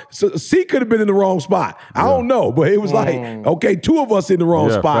Marvin, C could have been in the wrong spot. I don't know, but it was like, okay, 2 of us in the wrong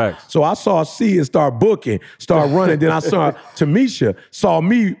spot. Facts. So I saw C and start booking, start running. Then I saw Tamisha saw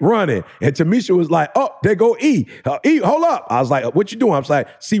me running, and Tamisha was like, oh, there go E. E, hold up. I was like, what you doing? I was like,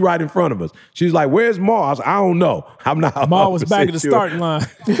 C right in front of us. She's like, where's Ma? I was like, I don't know. I'm not. Ma was back at the sure. starting line.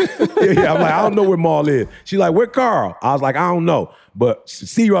 Yeah, I'm like, I don't know where Maul is. She's like, where Carl? I was like, I don't know. But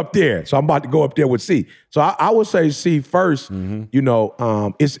C you up there. So I'm about to go up there with C. So I would say C first. You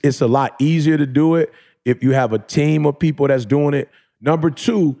know, it's a lot easier to do it if you have a team of people that's doing it. Number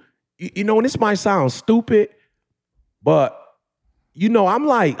 2, you know, and this might sound stupid, but, you know, I'm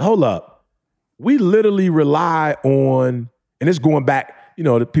like, hold up. We literally rely on, and it's going back, you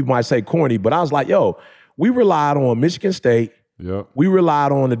know, people might say corny, but I was like, yo, we relied on Michigan State. Yep. We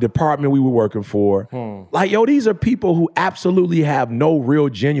relied on the department we were working for. Like, yo, these are people who absolutely have no real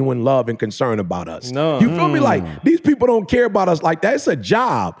genuine love and concern about us. No. You feel me? Like, these people don't care about us like that. It's a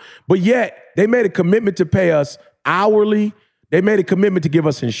job. But yet, they made a commitment to pay us hourly. They made a commitment to give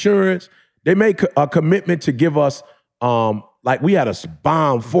us insurance. They made a commitment to give us, like, we had a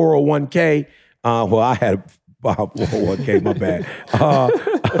bomb 401k. Well, I had a bomb 401k, my bad.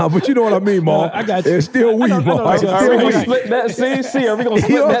 But you know what I mean, Ma. I got you. It's still we, Ma. It's Are we still gonna we. split that? See, are we gonna You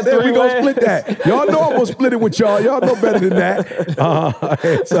split know what I'm that saying? We three-way? gonna split that. Y'all know I'm gonna split it with y'all. Y'all know better than that.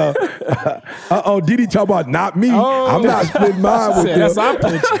 And so, Didi talk about not me. I'm not splitting mine with That's them.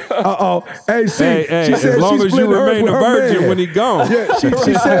 our pitch. Hey, see, Hey, she as said long she's as you splitting hers remain with a her virgin man. when he gone. Yeah,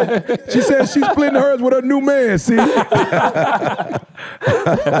 she said she's splitting hers with her new man. See,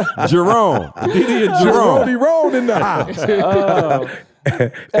 Jerome. Didi and Jerome. Jerome rolled in the house.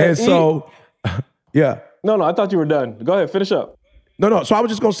 And so, yeah. No, I thought you were done. Go ahead, finish up. No. So I was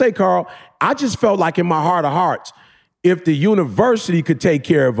just going to say, Carl, I just felt like in my heart of hearts, if the university could take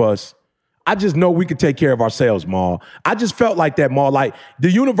care of us, I just know we could take care of ourselves, Maul. I just felt like that, Maul. Like,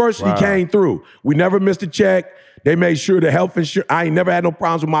 the university came through. We never missed a check. They made sure the health insurance, I ain't never had no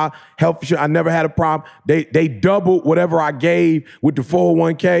problems with my health insurance. I never had a problem. They doubled whatever I gave with the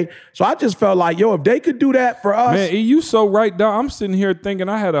 401k. So I just felt like, yo, if they could do that for us. Man, you so right, dog. I'm sitting here thinking,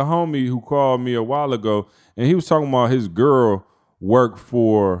 I had a homie who called me a while ago, and he was talking about his girl worked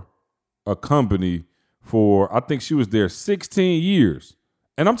for a company for, I think she was there 16 years.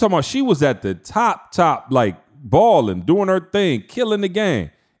 And I'm talking about she was at the top, like balling, doing her thing, killing the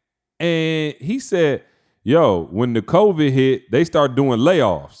game. And he said, yo, when the COVID hit, they started doing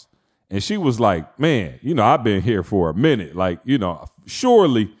layoffs. And she was like, man, you know, I've been here for a minute. Like, you know,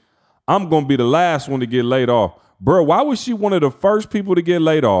 surely I'm going to be the last one to get laid off. Bro, why was she one of the first people to get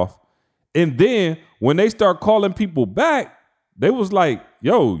laid off? And then when they start calling people back, they was like,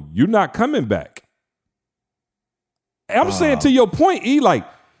 yo, you're not coming back. I'm saying to your point, E, like,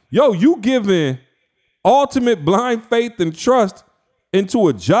 yo, you giving ultimate blind faith and trust into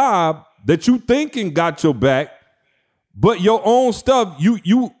a job that you thinking got your back, but your own stuff,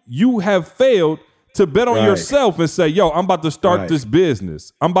 you have failed to bet on yourself and say, yo, I'm about to start this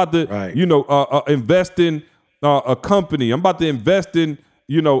business. I'm about to, invest in a company. I'm about to invest in,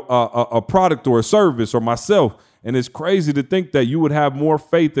 a product or a service or myself. And it's crazy to think that you would have more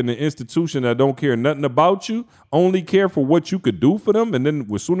faith in an institution that don't care nothing about you, only care for what you could do for them. And then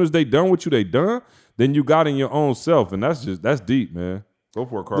as soon as they done with you, they done. Then you got in your own self. And that's deep, man. Go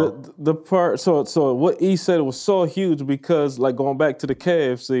for it, Carl. The part, so what E said was so huge because, like, going back to the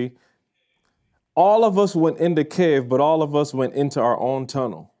KFC, all of us went into cave, but all of us went into our own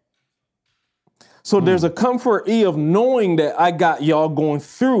tunnel. So there's a comfort, E, of knowing that I got y'all going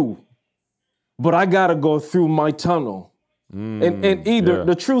through, but I gotta go through my tunnel. And E,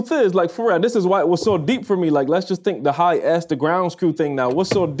 the truth is, like, for real, this is why it was so deep for me. Like, let's just think the high S, the ground screw thing now. What's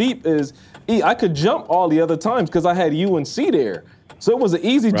so deep is, E, I could jump all the other times because I had UNC there. So it was an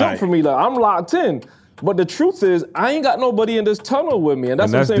easy jump for me. Like, I'm locked in. But the truth is, I ain't got nobody in this tunnel with me. And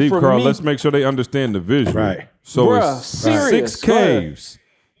that's what I'm saying deep, for Carl. me. Let's make sure they understand the visual. Right. So Bruh, it's serious. 6 caves.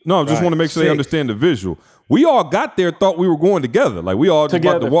 No, I just want to make sure they understand the visual. We all got there, thought we were going together. Like, we all just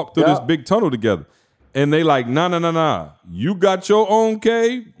about to walk through this big tunnel together. And they like, nah. You got your own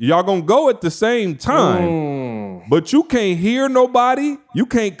cave. Y'all gonna go at the same time. But you can't hear nobody. You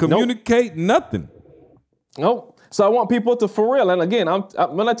can't communicate nothing. Nope. So I want people to, for real, and again,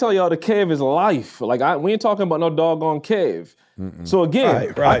 when I tell y'all the cave is life, like, we ain't talking about no doggone cave. So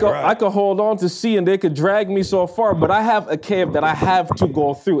again, I could hold on to C and they could drag me so far, but I have a cave that I have to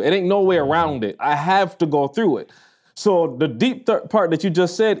go through. It ain't no way around it. I have to go through it. So the deep part that you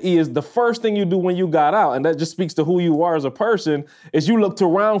just said is the first thing you do when you got out, and that just speaks to who you are as a person, is you looked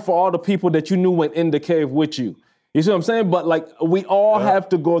around for all the people that you knew went in the cave with you. You see what I'm saying? But like we all have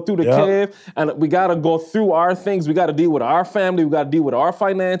to go through the cave, and we got to go through our things. We got to deal with our family. We got to deal with our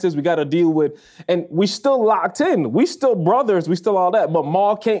finances. We got to deal with, and we still locked in. We still brothers. We still all that. But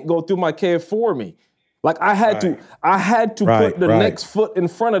Ma can't go through my cave for me. Like I had to put the next foot in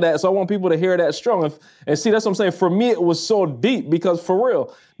front of that. So I want people to hear that strong. And see, that's what I'm saying. For me, it was so deep because for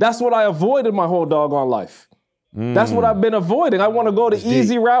real, that's what I avoided my whole doggone life. That's what I've been avoiding. I want to go the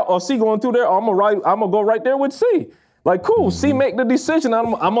easy route or C going through there. Or I'm gonna go right there with C. Like, cool, C make the decision.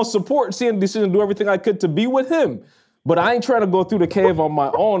 I'm gonna support C in the decision, do everything I could to be with him. But I ain't trying to go through the cave on my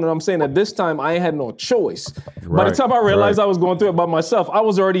own. And I'm saying at this time, I ain't had no choice. By the time I realized I was going through it by myself, I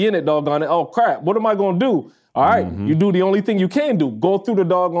was already in it, doggone it. Oh, crap, what am I going to do? All right, you do the only thing you can do. Go through the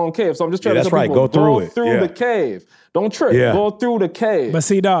doggone cave. So I'm just trying to tell people, go through the cave. Don't trip. Go through the cave. But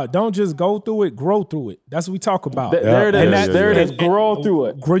see, dog, don't just go through it, grow through it. That's what we talk about. There it is. There it is. Grow through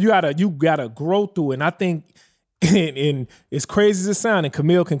it. You gotta grow through it. And I think, and as crazy as it sounds, and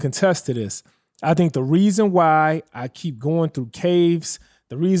Camille can contest to this, I think the reason why I keep going through caves,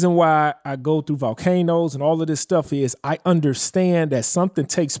 the reason why I go through volcanoes and all of this stuff is I understand that something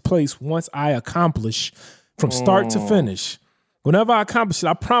takes place once I accomplish from start to finish. Whenever I accomplish it,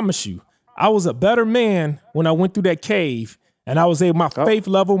 I promise you, I was a better man when I went through that cave, and I was able, my faith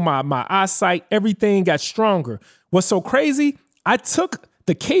level, my eyesight, everything got stronger. What's so crazy? I took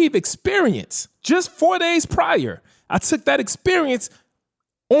the cave experience just 4 days prior. I took that experience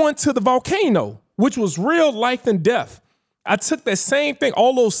onto the volcano, which was real life and death. I took that same thing,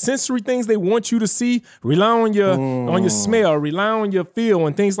 all those sensory things they want you to see, rely on your smell, rely on your feel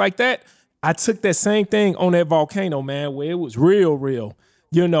and things like that. I took that same thing on that volcano, man, where it was real,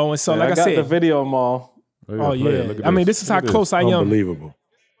 you know. And so, like I said, I got the video, Ma. Oh yeah, I mean, this is how close I am. Unbelievable.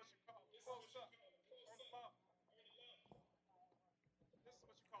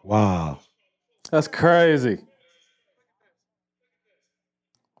 Wow, that's crazy.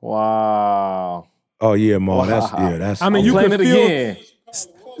 Wow. Oh yeah, Ma. That's. I mean, you playing could it feel. Again.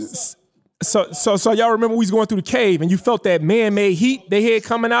 So y'all remember we was going through the cave and you felt that man-made heat they had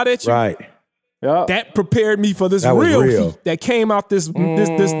coming out at you? Right. Yep. That prepared me for this real heat that came out this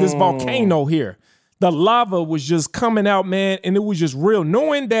volcano here. The lava was just coming out, man, and it was just real.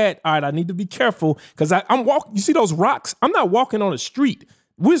 Knowing that, all right, I need to be careful because I'm walking. You see those rocks? I'm not walking on the street.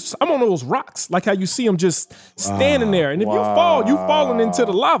 I'm on those rocks, like how you see them just standing there. And if you fall, you falling into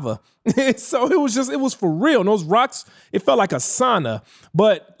the lava. So it was for real. And those rocks, it felt like a sauna.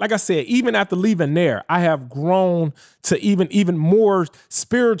 But like I said, even after leaving there, I have grown to even more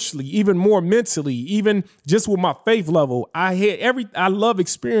spiritually, even more mentally, even just with my faith level. I love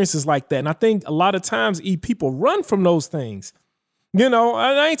experiences like that. And I think a lot of times people run from those things. You know,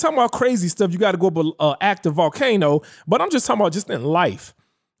 I ain't talking about crazy stuff. You got to go up an active volcano, but I'm just talking about just in life.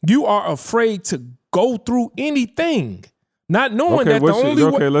 You are afraid to go through anything, not knowing that the only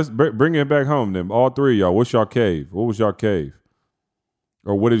way. Okay, let's bring it back home then. All three of y'all, what's y'all cave? What was y'all cave?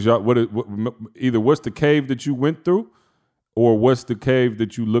 Or either what's the cave that you went through, or what's the cave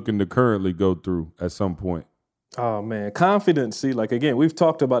that you looking to currently go through at some point? Oh man, confidence. See, like again, we've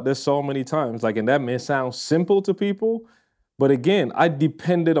talked about this so many times. Like, and that may sound simple to people, but again, I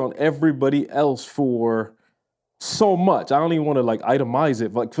depended on everybody else for so much. I don't even want to like itemize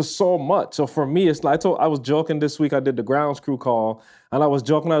it, like for so much. So for me, it's like I was joking this week. I did the grounds crew call, and I was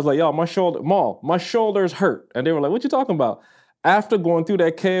joking. I was like, "Yo, my shoulders hurt," and they were like, "What you talking about?" After going through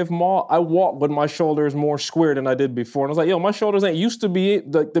that cave, I walked with my shoulders more square than I did before, and I was like, "Yo, my shoulders ain't used to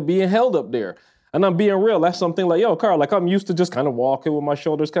being held up there." And I'm being real. That's something like, "Yo, Carl, like I'm used to just kind of walking with my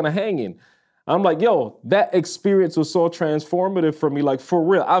shoulders kind of hanging." I'm like, yo, that experience was so transformative for me. Like, for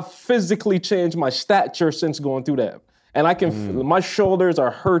real, I've physically changed my stature since going through that. And I can, my shoulders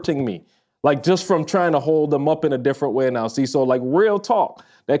are hurting me, like just from trying to hold them up in a different way now. See, so like real talk,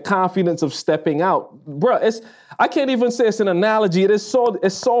 that confidence of stepping out, bro, I can't even say it's an analogy. It's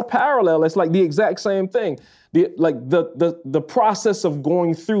so parallel. It's like the exact same thing. The process of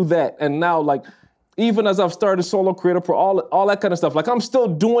going through that. And now like, even as I've started Solo Creator Pro, all that kind of stuff, like I'm still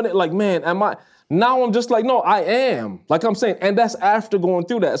doing it like, man, now I'm just like, no, I am. Like I'm saying, and that's after going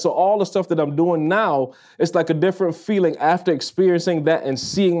through that. So all the stuff that I'm doing now, it's like a different feeling after experiencing that and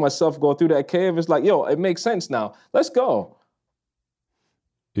seeing myself go through that cave. It's like, yo, it makes sense now. Let's go.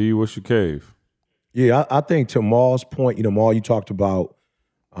 E, what's your cave? Yeah, I think to Maul's point, Maul, you talked about,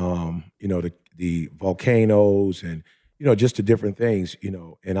 the volcanoes and, just the different things,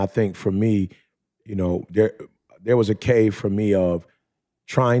 and I think for me, there was a cave for me of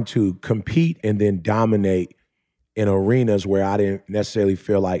trying to compete and then dominate in arenas where I didn't necessarily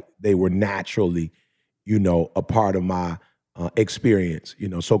feel like they were naturally, a part of my experience.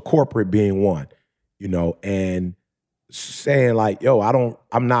 So corporate being one, and saying like, yo,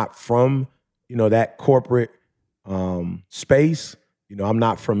 I'm not from, that corporate space. I'm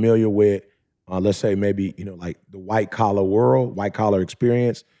not familiar with, let's say maybe, like the white collar world, white collar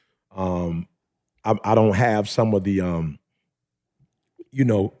experience. I don't have some of the,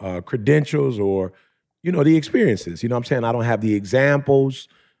 credentials or, the experiences. I'm saying? I don't have the examples,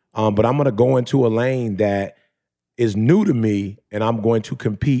 but I'm going to go into a lane that is new to me, and I'm going to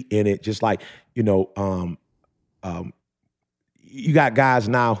compete in it. Just like, you got guys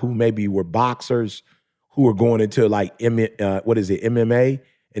now who maybe were boxers who are going into like MMA,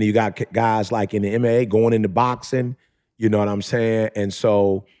 and you got guys like in the MMA going into boxing. You know what I'm saying? And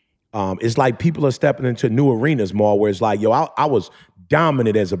so it's like people are stepping into new arenas more, where it's like, yo, I was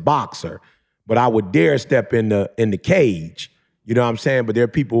dominant as a boxer, but I would dare step in the cage. You know what I'm saying? But there are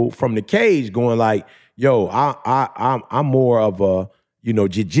people from the cage going like, yo, I'm more of a,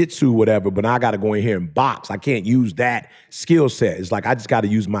 jiu-jitsu, whatever, but I got to go in here and box. I can't use that skill set. It's like I just got to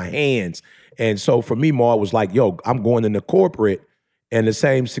use my hands. And so for me, more, it was like, yo, I'm going into corporate, and the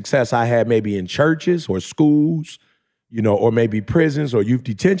same success I had maybe in churches or schools, or maybe prisons or youth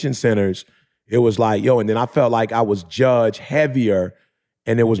detention centers, it was like, yo, and then I felt like I was judged heavier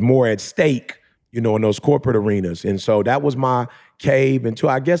and there was more at stake, in those corporate arenas. And so that was my cave. And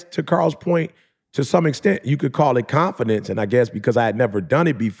I guess to Carl's point, to some extent, you could call it confidence. And I guess because I had never done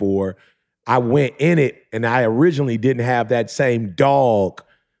it before, I went in it, and I originally didn't have that same dog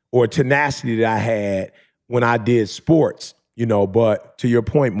or tenacity that I had when I did sports, But to your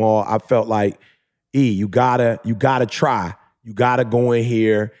point, Maul, I felt like, you gotta try. You gotta go in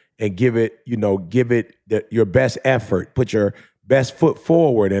here and give it your best effort. Put your best foot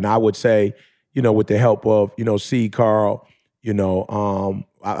forward. And I would say, with the help of, C. Carl,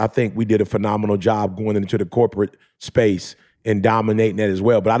 I think we did a phenomenal job going into the corporate space and dominating that as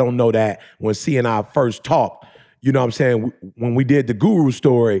well. But I don't know that when C and I first talked, what I'm saying, when we did the Guru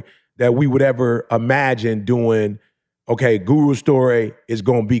story, that we would ever imagine doing, okay, Guru story is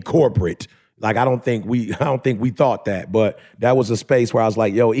going to be corporate. Like, I don't think we thought that, but that was a space where I was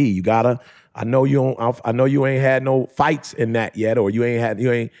like, yo, E, I know you ain't had no fights in that yet, or you ain't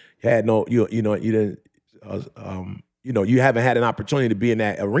had no, you haven't had an opportunity to be in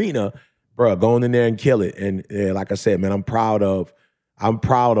that arena, bro. Going in there and kill it. And like I said, man, I'm proud of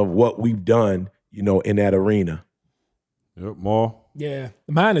what we've done, in that arena. Yep, Maul. Yeah,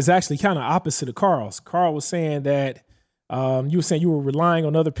 mine is actually kind of opposite of Carl's. Carl was saying that you were saying you were relying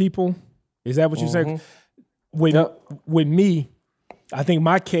on other people. Is that what you said? With me, I think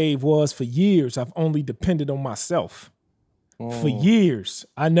my cave was, for years, I've only depended on myself. For years,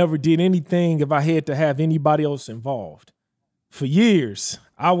 I never did anything if I had to have anybody else involved. For years,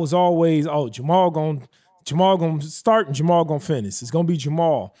 I was always, Jamal gonna start and Jamal gonna finish. It's gonna be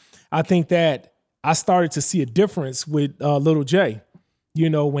Jamal. I think that I started to see a difference with Little J.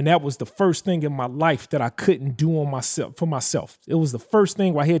 When that was the first thing in my life that I couldn't do for myself. It was the first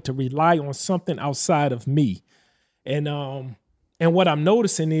thing where I had to rely on something outside of me. And what I'm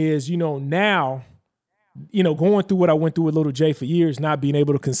noticing is, now, going through what I went through with Little J for years, not being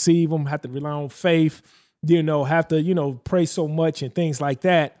able to conceive him, have to rely on faith, have to, pray so much and things like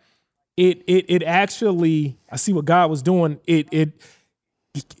that. It actually, I see what God was doing.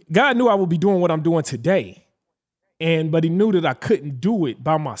 God knew I would be doing what I'm doing today. But he knew that I couldn't do it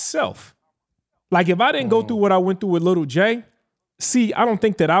by myself. Like, if I didn't go through what I went through with Little J, I don't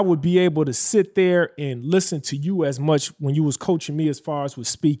think that I would be able to sit there and listen to you as much when you was coaching me as far as with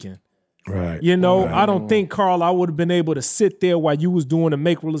speaking. Right. Right. I don't think, Carl, I would have been able to sit there while you was doing the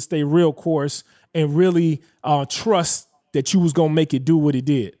Make Real Estate Real course and really trust that you was going to make it do what it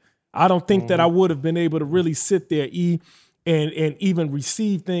did. I don't think that I would have been able to really sit there, and even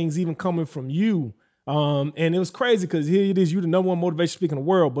receive things even coming from you. And it was crazy because here it is, you the number one motivation speaker in the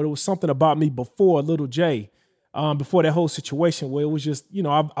world, but it was something about me before Little J, before that whole situation where it was just,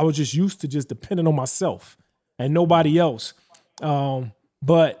 I was just used to just depending on myself and nobody else.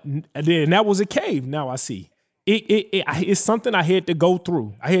 But then that was a cave. Now I see it's something I had to go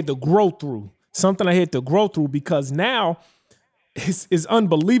through. I had to grow through something I had to grow through, because now it's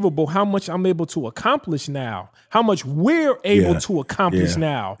unbelievable how much I'm able to accomplish now, how much we're able to accomplish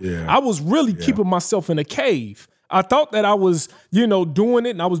now. Yeah. I was really keeping myself in a cave. I thought that I was, doing it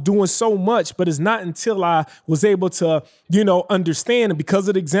and I was doing so much, but it's not until I was able to, understand. And because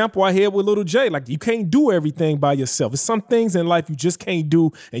of the example I had with little Jay, like you can't do everything by yourself. There's some things in life you just can't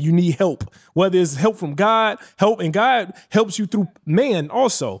do and you need help, whether it's help from God, and God helps you through man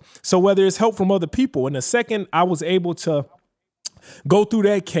also. So whether it's help from other people. And the second I was able to go through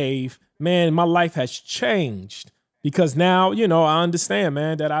that cave, man, my life has changed. Because now, I understand,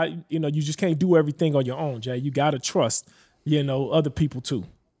 man, that you just can't do everything on your own, Jay. You got to trust, other people too.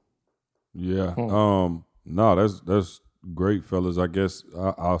 Yeah. No, that's great, fellas. I guess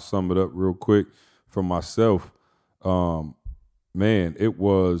I'll sum it up real quick for myself. Man, it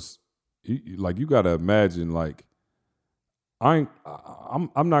was like, you got to imagine, like, I'm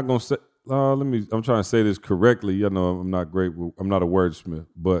not going to say, I'm trying to say this correctly. I'm not I'm not a wordsmith,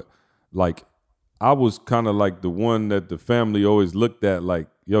 but like, I was kind of like the one that the family always looked at like,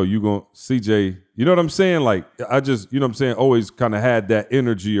 yo, CJ, you know what I'm saying? Like, I just, always kind of had that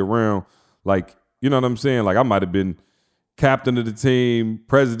energy around, like, you know what I'm saying? Like, I might have been captain of the team,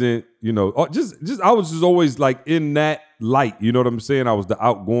 president, I was just always like in that light, you know what I'm saying? I was the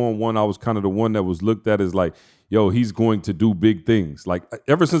outgoing one. I was kind of the one that was looked at as like, yo, he's going to do big things. Like,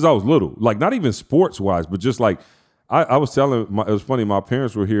 ever since I was little, like, not even sports wise, but just like, I was telling, it was funny, my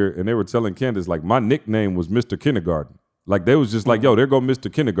parents were here and they were telling Candace, like, my nickname was Mr. Kindergarten. Like, they was just like, yo, there go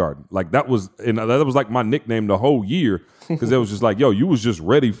Mr. Kindergarten. Like, that was like my nickname the whole year, because it was just like, yo, you was just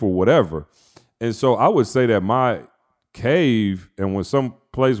ready for whatever. And so I would say that my cave, and when some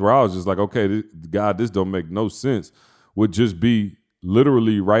place where I was just like, okay, God, this don't make no sense, would just be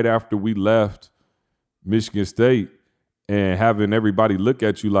literally right after we left Michigan State and having everybody look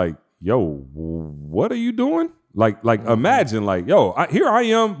at you like, yo, what are you doing? Like imagine, like, yo, here I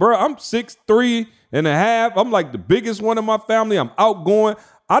am, bro. I'm 6'3.5". I'm like the biggest one in my family. I'm outgoing.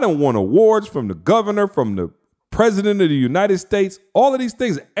 I done won awards from the governor, from the president of the United States, all of these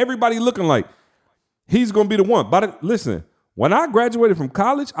things. Everybody looking like he's going to be the one. But listen, when I graduated from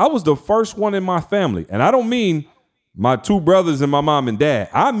college, I was the first one in my family. And I don't mean my two brothers and my mom and dad.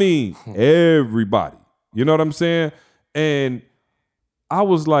 I mean everybody. You know what I'm saying? And I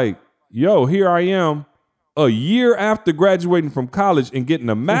was like, yo, here I am, a year after graduating from college and getting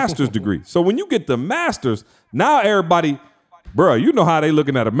a master's degree. So when you get the master's, now everybody, bro, you know how they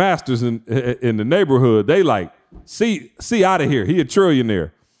looking at a master's in the neighborhood. They like, see out of here. He a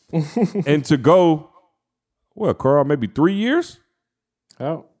trillionaire. And to go, what, Carl, maybe 3 years?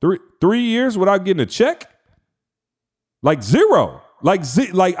 Oh. 3 years without getting a check? Like zero. Like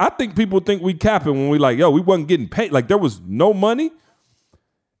I think people think we capping when we like, yo, we wasn't getting paid. Like, there was no money.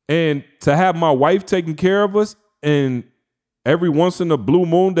 And to have my wife taking care of us, and every once in a blue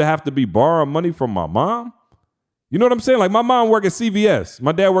moon to have to be borrowing money from my mom. You know what I'm saying? Like, my mom worked at CVS.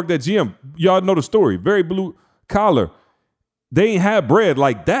 My dad worked at GM. Y'all know the story. Very blue collar. They ain't had bread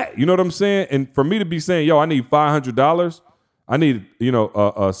like that. You know what I'm saying? And for me to be saying, yo, I need $500. I need,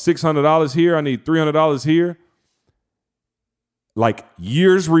 $600 here. I need $300 here. Like,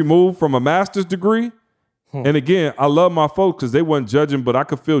 years removed from a master's degree. And again, I love my folks because they wasn't judging, but I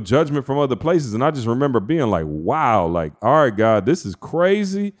could feel judgment from other places. And I just remember being like, wow, like, all right, God, this is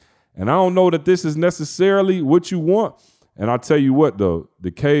crazy. And I don't know that this is necessarily what you want. And I'll tell you what, though,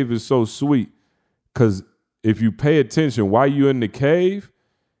 the cave is so sweet, because if you pay attention while you're in the cave,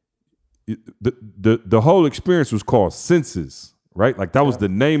 the whole experience was called Senses, right? Like, that was the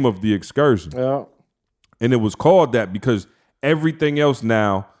name of the excursion. Yeah. And it was called that because everything else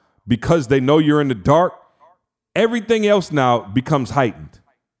now, because they know you're in the dark, everything else now becomes heightened.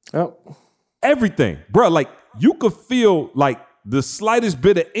 Yep. Everything. Bro, like, you could feel like the slightest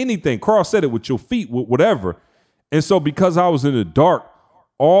bit of anything. Carl said it, with your feet, with whatever. And so because I was in the dark,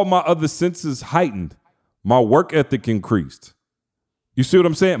 all my other senses heightened. My work ethic increased. You see what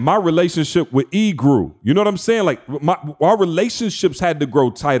I'm saying? My relationship with E grew. You know what I'm saying? Like, our relationships had to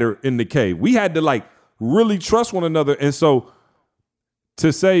grow tighter in the cave. We had to, like, really trust one another. And so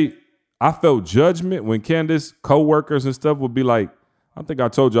to say, I felt judgment when Candace, coworkers and stuff would be like, I think I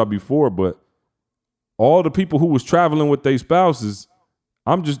told y'all before, but all the people who was traveling with their spouses,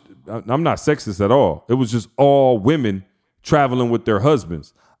 I'm not sexist at all. It was just all women traveling with their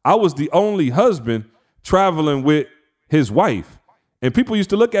husbands. I was the only husband traveling with his wife. And people used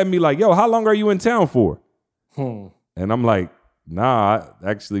to look at me like, yo, how long are you in town for? And I'm like, nah, I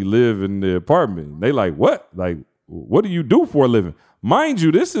actually live in the apartment. And they like, what? Like, what do you do for a living? Mind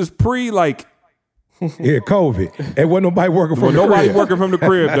you, this is pre-like... Yeah, COVID. And wasn't nobody working from the crib. Nobody working from the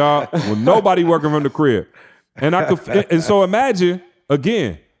crib, dog. Nobody working from the crib. And so imagine,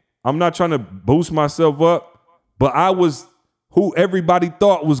 again, I'm not trying to boost myself up, but I was who everybody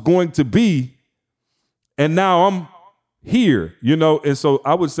thought was going to be. And now I'm here, and so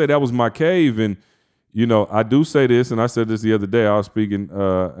I would say that was my cave. And, I do say this, and I said this the other day. I was speaking,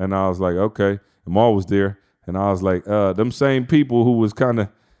 and I was like, okay, and Maul was there. And I was like, them same people who was kind of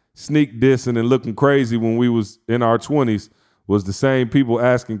sneak dissing and looking crazy when we was in our 20s was the same people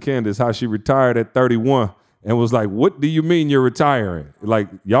asking Candace how she retired at 31 and was like, what do you mean you're retiring? Like,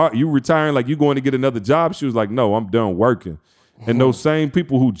 you retiring like you going to get another job? She was like, no, I'm done working. And those same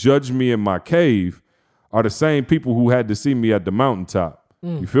people who judged me in my cave are the same people who had to see me at the mountaintop.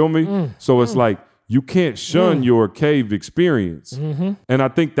 You feel me? So it's like, you can't shun your cave experience. And I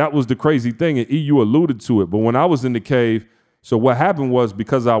think that was the crazy thing. And you alluded to it. But when I was in the cave, so what happened was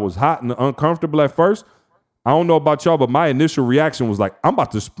because I was hot and uncomfortable at first, I don't know about y'all, but my initial reaction was like, I'm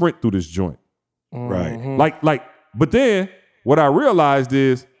about to sprint through this joint. Right. But then what I realized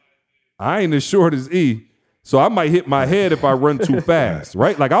is I ain't as short as E. So I might hit my head if I run too fast,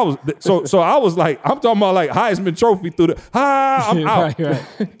 right? Like I was, so I was like, I'm talking about like Heisman Trophy through I'm out. Right.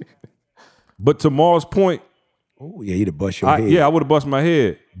 But to Maul's point, Oh, yeah, he'd have bust your head. I would have bust my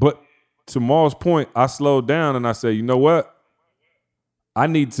head. But to Maul's point, I slowed down and I said, you know what? I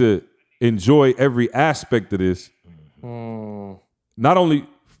need to enjoy every aspect of this. Not only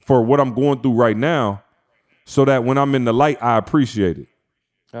for what I'm going through right now, so that when I'm in the light, I appreciate it.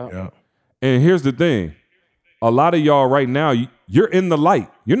 Yeah. And here's the thing. A lot of y'all right now, you're in the light.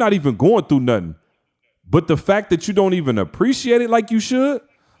 You're not even going through nothing. But the fact that you don't even appreciate it like you should,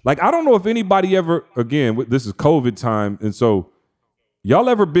 like, I don't know if anybody ever, again, this is COVID time, and so y'all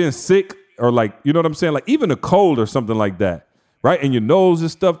ever been sick or like, you know what I'm saying? Like even a cold or something like that, right? And your nose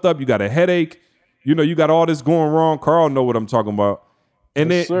is stuffed up, you got a headache, you got all this going wrong. Carl know what I'm talking about.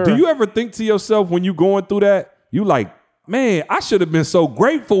 And then do you ever think to yourself when you going through that, you like, man, I should have been so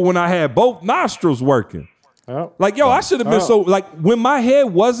grateful when I had both nostrils working. Like, yo, I should have been so, like, when my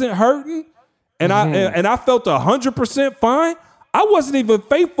head wasn't hurting and I felt 100% fine, I wasn't even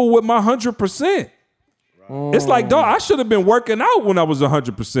faithful with my 100%. It's like, dog, I should have been working out when I was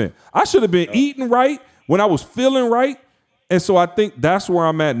 100%. I should have been eating right when I was feeling right. And so I think that's where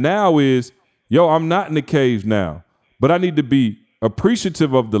I'm at now is, yo, I'm not in the cave now, but I need to be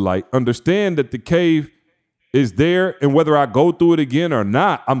appreciative of the light, understand that the cave is there, and whether I go through it again or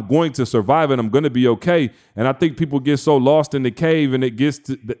not, I'm going to survive and I'm going to be okay. And I think people get so lost in the cave and they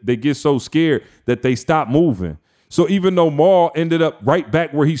get so scared that they stop moving. So even though Maul ended up right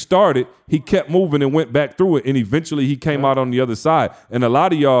back where he started, he kept moving and went back through it. And eventually he came out on the other side. And a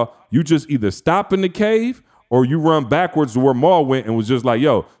lot of y'all, you just either stop in the cave or you run backwards to where Maul went and was just like,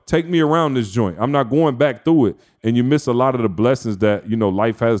 yo, take me around this joint. I'm not going back through it. And you miss a lot of the blessings that,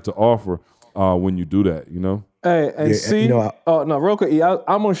 life has to offer when you do that, Hey, and real quick,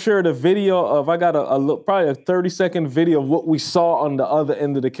 I'm gonna share the video of, I got probably a 30-second video of what we saw on the other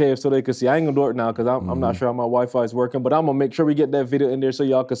end of the cave so they could see. I ain't gonna do it now because I'm not sure how my Wi-Fi is working, but I'm gonna make sure we get that video in there so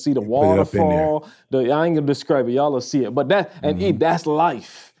y'all can see the waterfall. I ain't gonna describe it, y'all will see it. But that's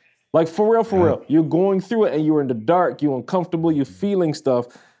life. Like for real. You're going through it and you're in the dark, you're uncomfortable, you're feeling stuff.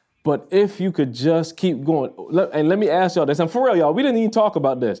 But if you could just keep going, and let me ask y'all this, and for real, y'all, we didn't even talk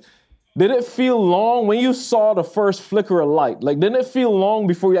about this. Did it feel long when you saw the first flicker of light? Like, didn't it feel long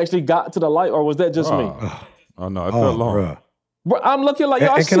before you actually got to the light, or was that just me? Oh, no, it felt long. Bro, I'm looking like,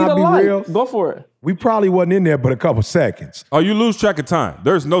 y'all see the light. Real? Go for it. We probably wasn't in there but a couple seconds. Oh, you lose track of time.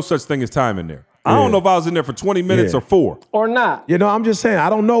 There's no such thing as time in there. I don't know if I was in there for 20 minutes or 4. Or not. I'm just saying, I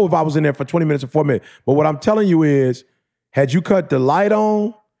don't know if I was in there for 20 minutes or 4 minutes. But what I'm telling you is, had you cut the light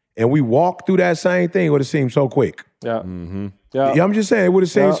on and we walked through that same thing, it would have seemed so quick. Yeah. Mm-hmm. Yeah, I'm just saying, it would have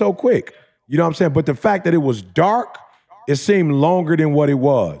seemed so quick. You know what I'm saying? But the fact that it was dark, it seemed longer than what it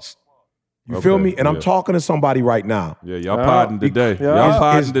was. You feel me? And I'm talking to somebody right now. Yeah, y'all podding today. Y'all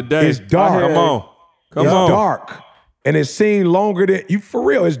podding today. It's dark. Come on. It's dark. And it seemed longer than, you for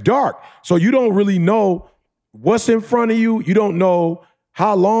real, it's dark. So you don't really know what's in front of you. You don't know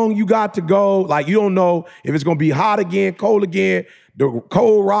how long you got to go. Like, you don't know if it's going to be hot again, cold again, the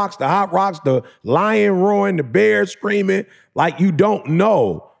cold rocks, the hot rocks, the lion roaring, the bear screaming. Like, you don't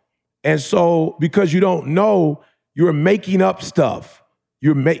know. And so, because you don't know, you're making up stuff.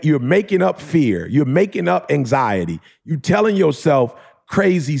 You're making up fear. You're making up anxiety. You're telling yourself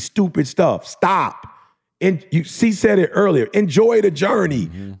crazy, stupid stuff. Stop. And C said it earlier. Enjoy the journey.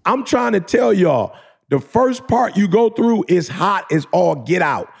 Mm-hmm. I'm trying to tell y'all, the first part you go through is hot as all get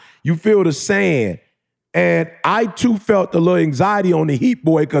out. You feel the sand. And I too felt a little anxiety on the heat,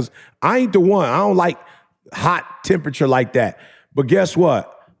 boy, because I ain't the one. I don't like hot temperature like that. But guess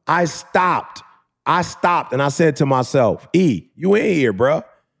what? I stopped and I said to myself, E, you in here, bro.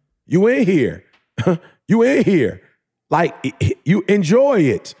 You in here. You in here. Like, you enjoy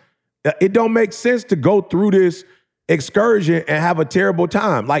it. It don't make sense to go through this excursion and have a terrible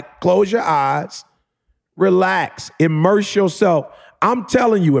time. Like, close your eyes, relax, immerse yourself. I'm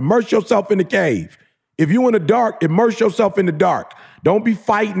telling you, immerse yourself in the cave. If you in the dark, immerse yourself in the dark. Don't be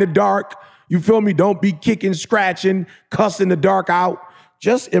fighting the dark. You feel me? Don't be kicking, scratching, cussing the dark out.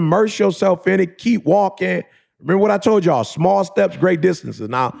 Just immerse yourself in it. Keep walking. Remember what I told y'all, small steps, great distances.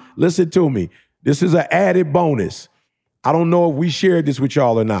 Now, listen to me. This is an added bonus. I don't know if we shared this with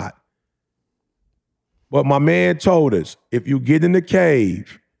y'all or not. But my man told us, if you get in the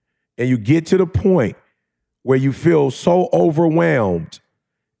cave and you get to the point where you feel so overwhelmed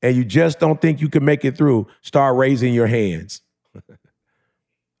and you just don't think you can make it through, start raising your hands.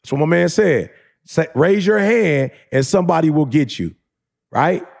 That's what my man said. Raise your hand and somebody will get you,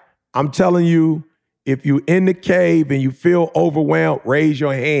 right? I'm telling you, if you in the cave and you feel overwhelmed, raise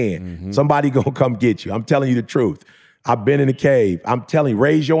your hand. Mm-hmm. Somebody gonna come get you. I'm telling you the truth. I've been in the cave. I'm telling you,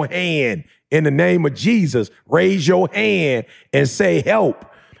 raise your hand. In the name of Jesus, raise your hand and say help.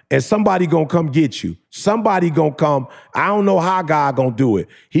 And somebody gonna come get you. Somebody gonna come. I don't know how God gonna do it.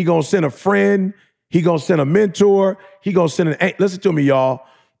 He gonna send a friend. He gonna send a mentor. He gonna send an, listen to me, y'all.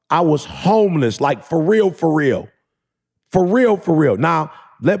 I was homeless, like for real, for real. For real, for real. Now,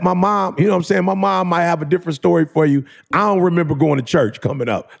 let my mom, you know what I'm saying? My mom might have a different story for you. I don't remember going to church coming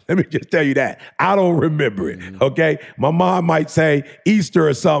up. Let me just tell you that. I don't remember it, okay? My mom might say Easter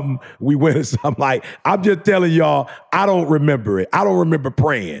or something, we went or something like, I'm just telling y'all, I don't remember it. I don't remember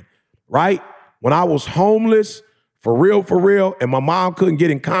praying, right? When I was homeless, for real, and my mom couldn't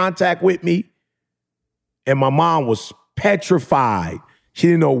get in contact with me, and my mom was petrified. She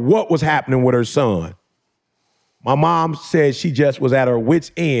didn't know what was happening with her son. My mom said she just was at her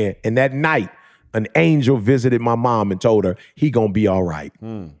wit's end, and that night, an angel visited my mom and told her, he gonna be all right.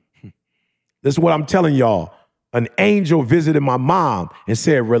 This is what I'm telling y'all. An angel visited my mom and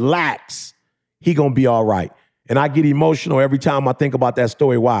said, relax, he gonna be all right. And I get emotional every time I think about that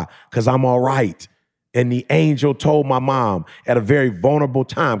story. Why? Because I'm all right. And the angel told my mom at a very vulnerable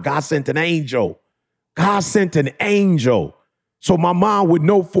time, God sent an angel. God sent an angel. So my mom would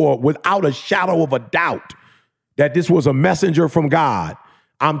know without a shadow of a doubt that this was a messenger from God.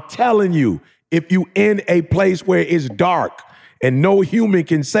 I'm telling you, if you in a place where it's dark and no human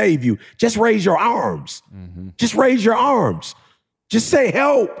can save you, just raise your arms. Mm-hmm. Just raise your arms. Just say,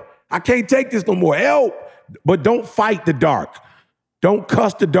 help. I can't take this no more. Help. But don't fight the dark. Don't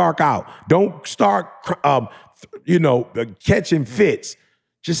cuss the dark out. Don't start, catching fits.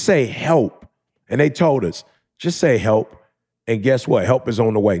 Just say help. And they told us, just say help. And guess what? Help is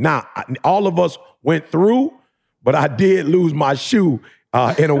on the way. Now, all of us went through, but I did lose my shoe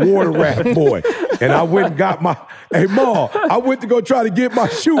in a water raft, boy. And I went and got hey, Ma, I went to go try to get my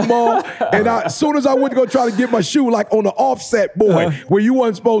shoe, Ma. And as soon as I went to go try to get my shoe, like on the offset, boy, where you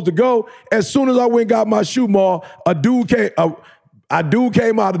wasn't supposed to go, as soon as I went and got my shoe, Ma, a dude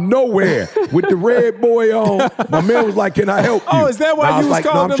came out of nowhere with the red boy on. My man was like, can I help you? Oh, is that why you was like,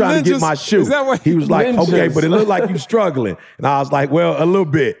 no, I'm trying to get my shoe. He was like, okay, but it looked like you struggling. And I was like, well, a little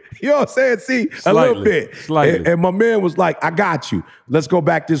bit. You know what I'm saying? See, a little bit. And my man was like, I got you. Let's go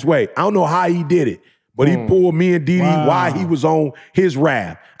back this way. I don't know how he did it, but he pulled me and Didi while he was on his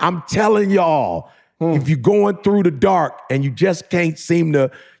raft. I'm telling y'all, if you're going through the dark and you just can't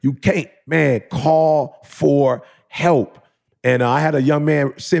call for help. And I had a young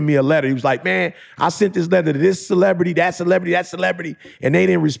man send me a letter. He was like, man, I sent this letter to this celebrity, that celebrity, that celebrity, and they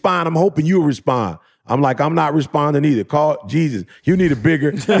didn't respond. I'm hoping you'll respond. I'm like, I'm not responding either. Call Jesus. You need a bigger.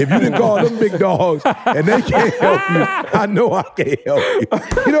 If you didn't call them big dogs and they can't help you, I know I can't help you.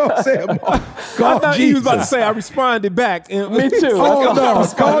 You know what I'm saying? Call I thought Jesus. he was about to say I responded back. Me too. Oh, no.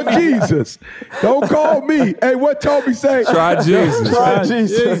 Call Jesus. Don't call me. Hey, what Toby say? Try Jesus. Try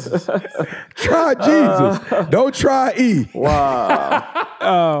Jesus. Try Jesus. Don't try E. Wow.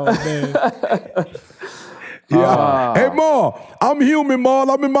 Oh, man. Yeah. Hey, Ma, I'm human, Ma.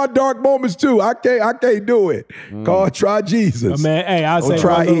 I'm in my dark moments too. I can't do it. Try Jesus. But man, hey, I'll Don't say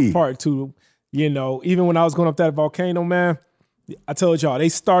try one little E. part too. You know, even when I was going up that volcano, man, I told y'all, they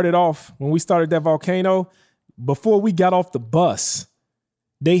started off, when we started that volcano, before we got off the bus,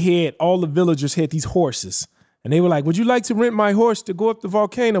 all the villagers had these horses. And they were like, would you like to rent my horse to go up the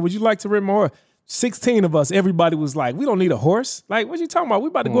volcano? Would you like to rent my horse? 16 of us, everybody was like, we don't need a horse. Like, what you talking about? We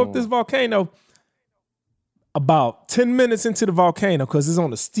about to go up this volcano. About 10 minutes into the volcano, because it's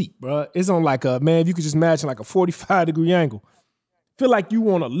on a steep, bro. It's on like if you could just imagine like a 45-degree angle. Feel like you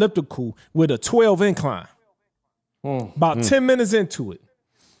on elliptical with a 12 incline. About 10 minutes into it,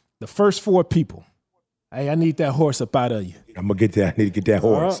 the first 4 people Hey, I need that horse up out of you. I'm gonna get that. I need to get that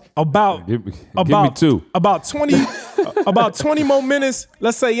horse. About Give me two. About 20 more minutes,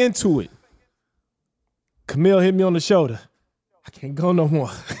 let's say, into it. Camille hit me on the shoulder. I can't go no more.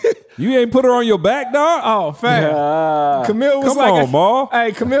 You ain't put her on your back, dog? Oh, fam. Camille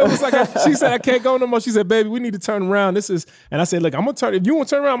was Camille was like, she said, I can't go no more. She said, baby, we need to turn around. And I said, look, if you want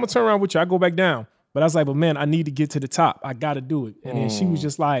to turn around, I'm going to turn around with you. I go back down. But I was like, but man, I need to get to the top. I got to do it. And then she was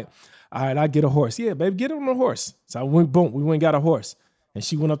just like, all right, I'll get a horse. Yeah, baby, get on a horse. So I went, boom, we went and got a horse. And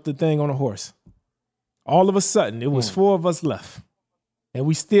she went up the thing on a horse. All of a sudden, it was 4 of us left. And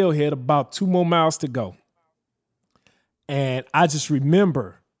we still had about 2 more miles to go. And I just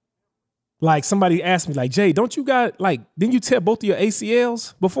remember, like, somebody asked me, like, Jay, don't you got, like, didn't you tear both of your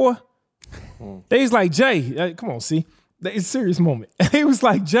ACLs before? They was like, Jay, come on, see? It's a serious moment. He was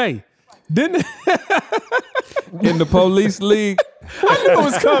like, Jay, didn't In the police league. I knew it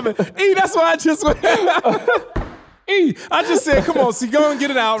was coming. That's why I just went. I just said, come on, see, go and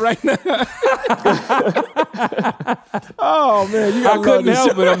get it out right now. Oh, man, I couldn't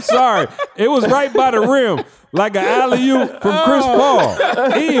help it. I'm sorry. It was right by the rim. Like an alley-oop from Chris Paul.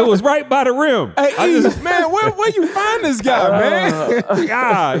 It was right by the rim. Hey, man, where you find this guy, man?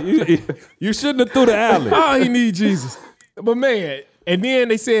 God, you shouldn't have threw the alley. Oh, he need Jesus. But, man, and then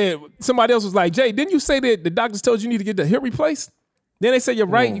they said, somebody else was like, Jay, didn't you say that the doctors told you need to get the hip replaced? Then they said, you're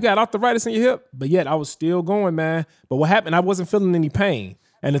right, you got arthritis in your hip. But yet I was still going, man. But what happened, I wasn't feeling any pain.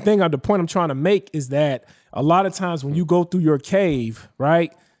 And the point I'm trying to make is that a lot of times when you go through your cave,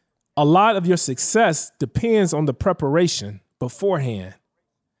 right, a lot of your success depends on the preparation beforehand.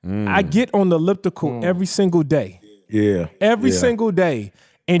 I get on the elliptical every single day. Yeah. Every single day.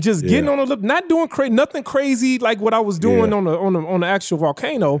 And just getting on the not doing nothing crazy like what I was doing on the actual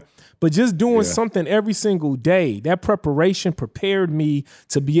volcano, but just doing something every single day. That preparation prepared me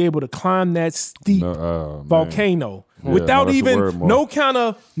to be able to climb that steep volcano without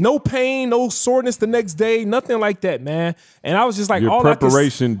no pain, no soreness the next day, nothing like that, man. And I was just like, your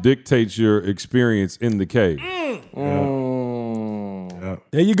preparation dictates your experience in the cave.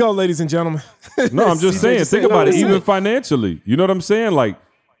 There you go, ladies and gentlemen. No, I'm just saying, think about it, even financially. You know what I'm saying? Like,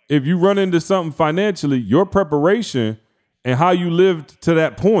 if you run into something financially, your preparation and how you lived to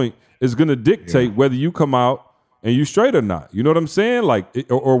that point is going to dictate whether you come out and you straight or not. You know what I'm saying? Like,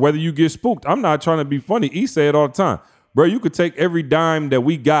 or whether you get spooked. I'm not trying to be funny. He say it all the time. Bro, you could take every dime that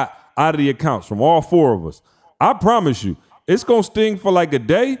we got out of the accounts from all 4 of us. I promise you, it's going to sting for like a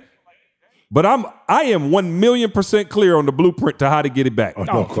day, but I am 1,000,000% clear on the blueprint to how to get it back.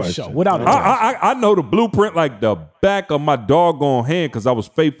 No question. Sure. Without a doubt. I know the blueprint like the back of my doggone hand because I was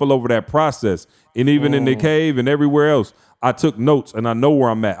faithful over that process. And even in the cave and everywhere else, I took notes and I know where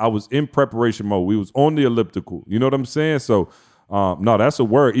I'm at. I was in preparation mode. We was on the elliptical. You know what I'm saying? So, no, that's a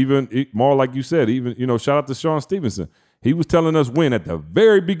word. Even more like you said, even, shout out to Sean Stevenson. He was telling us when at the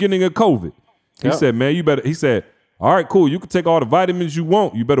very beginning of COVID. He said, man, he said, all right, cool. You can take all the vitamins you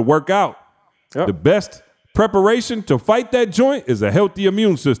want. You better work out. Yep. The best preparation to fight that joint is a healthy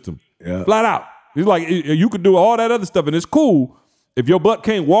immune system. Yep. Flat out. He's like, you could do all that other stuff, and it's cool. If your butt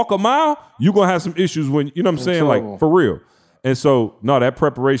can't walk a mile, you're going to have some issues when, you know what I'm saying? Like, for real. And so, no, that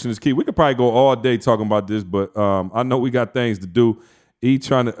preparation is key. We could probably go all day talking about this, but I know we got things to do. He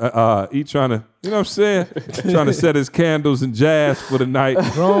trying to, you know what I'm saying? Trying to set his candles and jazz for the night.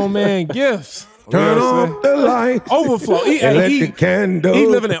 Grown man gifts. Turn off the lights. Overflow. He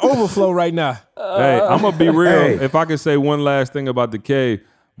living in overflow right now. Hey, I'm going to be real. If I can say one last thing about the cave,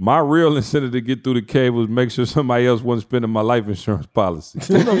 my real incentive to get through the cave was make sure somebody else wasn't spending my life insurance policy.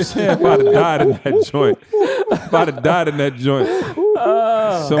 You know what I'm saying? If I'd have died in that joint.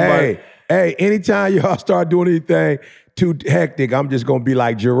 Hey, anytime y'all start doing anything too hectic, I'm just gonna be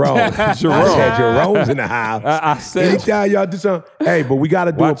like Jerome. Jerome's in the house. I said, anytime y'all do something, but we got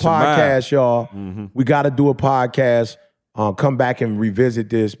to do a podcast, y'all. Mm-hmm. We got to do a podcast. Come back and revisit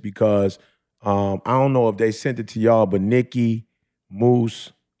this because I don't know if they sent it to y'all, but Nikki,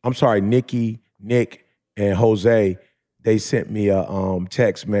 Nick, and Jose, they sent me a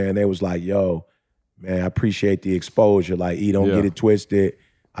text, man. They was like, yo, man, I appreciate the exposure. Like, don't get it twisted.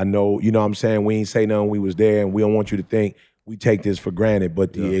 I know, you know what I'm saying? We ain't say nothing. We was there, and we don't want you to think we take this for granted.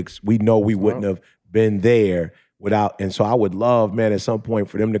 But we know we wouldn't have been there without. And so I would love, man, at some point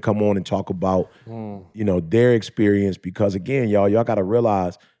for them to come on and talk about, their experience. Because again, y'all got to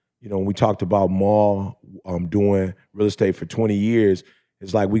realize, when we talked about Maul doing real estate for 20 years,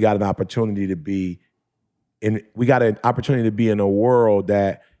 it's like we got an opportunity to be in a world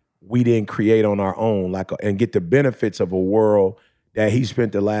that we didn't create on our own, and get the benefits of a world that he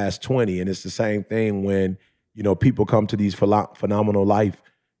spent the last 20. And it's the same thing when, people come to these phenomenal life,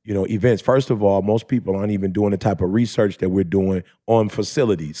 events. First of all, most people aren't even doing the type of research that we're doing on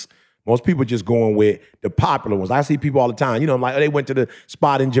facilities. Most people just going with the popular ones. I see people all the time, I'm like, they went to the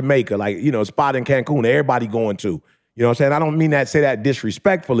spot in Jamaica, like, spot in Cancun, everybody going to. You know what I'm saying? I don't mean say that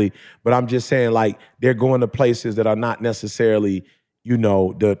disrespectfully, but I'm just saying like they're going to places that are not necessarily,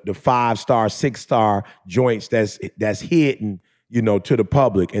 the 5-star, 6-star joints that's hidden, to the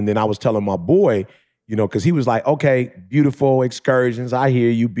public. And then I was telling my boy, because he was like, okay, beautiful excursions. I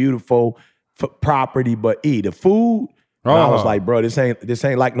hear you, beautiful property, but the food. And I was like, bro, this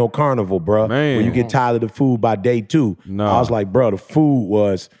ain't like no carnival, bro. Man. Where you get tired of the food by day 2. No. I was like, bro, the food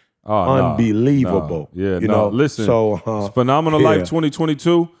was unbelievable. No. Yeah, listen, so it's Phenomenal Life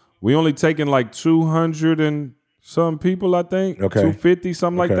 2022. We only taking like 200 and some people, I think. Okay. 250,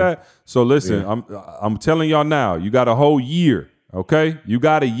 something like that. So listen, I'm telling y'all now, you got a whole year, okay? You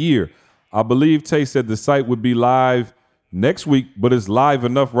got a year. I believe Tay said the site would be live next week, but it's live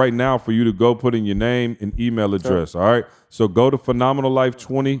enough right now for you to go put in your name and email address, all right? So go to Phenomenal Life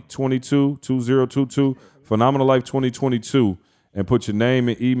 2022, 2022, Phenomenal Life 2022, and put your name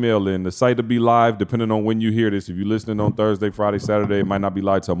and email in. The site will be live depending on when you hear this. If you're listening on Thursday, Friday, Saturday, it might not be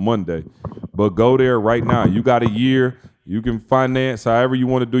live till Monday. But go there right now. You got a year. You can finance however you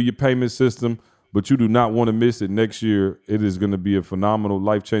want to do your payment system, but you do not want to miss it next year. It is going to be a phenomenal,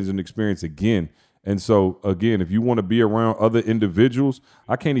 life-changing experience again. And so, again, if you want to be around other individuals,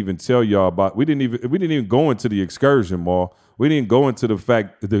 I can't even tell y'all about. We didn't even go into the excursion, Maul. We didn't go into the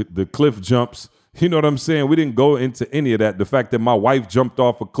fact the cliff jumps. You know what I'm saying? We didn't go into any of that. The fact that my wife jumped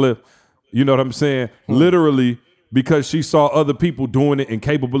off a cliff. You know what I'm saying? Literally because she saw other people doing it and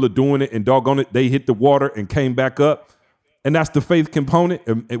capable of doing it, and doggone it, they hit the water and came back up. And that's the faith component.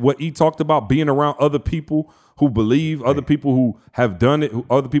 And what he talked about, being around other people who believe, other people who have done it,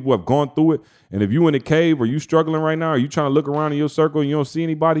 other people who have gone through it. And if you in a cave or you struggling right now, or you trying to look around in your circle and you don't see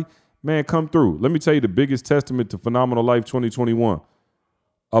anybody, man, come through. Let me tell you the biggest testament to Phenomenal Life 2021.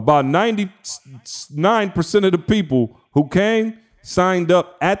 About 99% of the people who came signed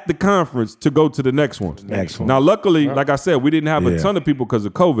up at the conference to go to the next one. Now, luckily, like I said, we didn't have a ton of people because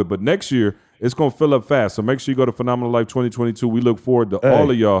of COVID, but next year it's going to fill up fast. So make sure you go to Phenomenal Life 2022. We look forward to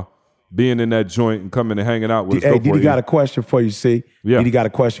all of y'all being in that joint and coming and hanging out with us. Hey, Didi got a question for you, C. Yeah. Didi got a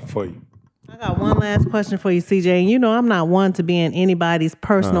question for you. I got one last question for you, CJ. And I'm not one to be in anybody's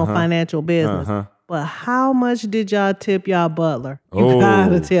personal financial business. But how much did y'all tip y'all butler? You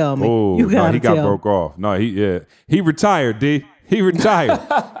gotta tell me. You gotta tell me. He got broke off. No, he retired, D. He retired.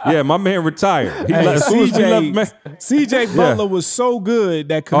 Yeah, my man retired. He left, as soon as we left, man. CJ Butler was so good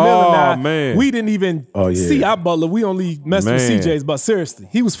that Camille and I, we didn't even see our Butler. We only messed with CJ's, but seriously,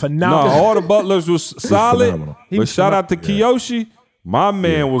 he was phenomenal. No, all the Butlers was solid. But shout out to Kiyoshi. My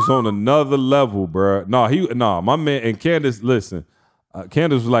man was on another level, bro. My man, and Candace, listen.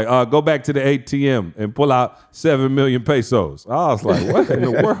 Candace was like, go back to the ATM and pull out 7 million pesos. I was like, what in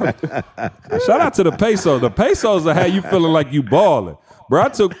the world? Shout out to the pesos. The pesos are how you feeling like you balling. Bro, I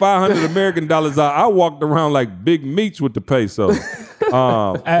took $500 American dollars out. I walked around like Big Meats with the pesos.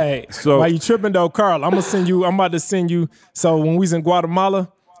 Hey, so while you tripping though, Carl, I'm about to send you. So when we was in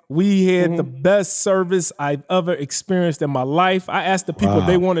Guatemala, we had the best service I've ever experienced in my life. I asked the people if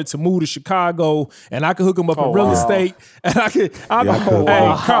they wanted to move to Chicago, and I could hook them up in real estate. And Carl,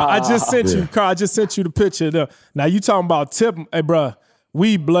 I just sent you. Carl, I just sent you the picture. Now you talking about tip? Hey, bro,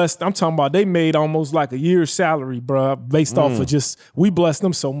 we blessed. I'm talking about they made almost like a year's salary, bro, based off of just we blessed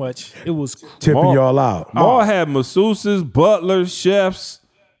them so much. It was tipping y'all out. Maul had masseuses, butlers, chefs.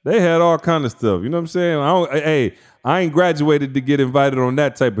 They had all kind of stuff. You know what I'm saying? I ain't graduated to get invited on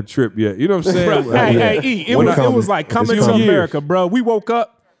that type of trip yet. You know what I'm saying? It was like coming to America, bro. We woke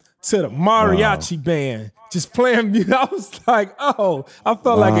up to the mariachi band just playing music. I was like, I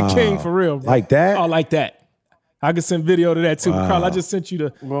felt like a king for real, bro. Like that? Oh, like that. I could send video to that too. Carl, I just sent you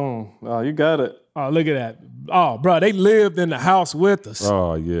the boom. Oh, you got it. Oh, look at that. Oh, bro, they lived in the house with us.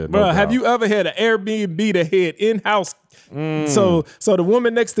 Oh, yeah. Bro, have you ever had an Airbnb that had in-house? So the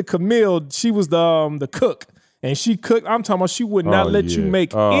woman next to Camille, she was the cook. And she cooked. I'm talking about she would not let you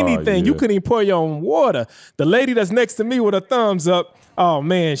make anything. You couldn't even pour your own water. The lady that's next to me with a thumbs up, oh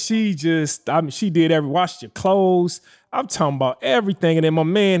man, she did washed your clothes. I'm talking about everything. And then my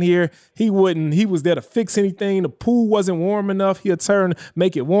man here, he was there to fix anything. The pool wasn't warm enough. He'll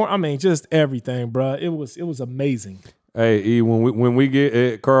make it warm. I mean, just everything, bro. It was amazing. Hey, E, when we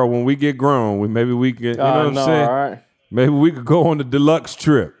get Carl, when we get grown, maybe we can, you know what I'm saying? All right. Maybe we could go on the deluxe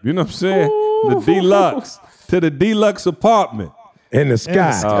trip. You know what I'm saying? The deluxe. To the deluxe apartment in the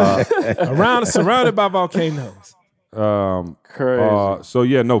sky, surrounded by volcanoes. Crazy.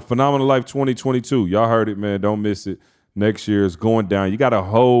 Phenomenal Life 2022. Y'all heard it, man. Don't miss it. next year. It's going down. You got a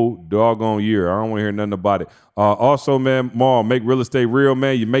whole doggone year. I don't want to hear nothing about it. Also, man, Maul, make real estate real,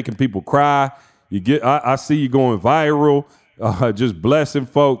 man. You're making people cry. I see you going viral. Just blessing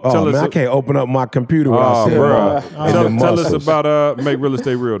folk. I can't open up my computer without seeing Tell us about Make Real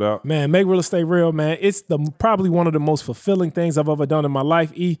Estate Real, dog. Man, Make Real Estate Real, man. It's probably one of the most fulfilling things I've ever done in my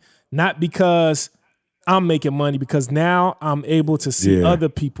life, not because I'm making money, because now I'm able to see other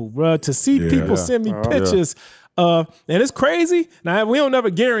people, bro, to see people send me pictures. And it's crazy. Now, we don't never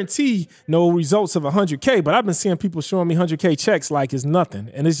guarantee no results of 100K, but I've been seeing people showing me 100K checks like it's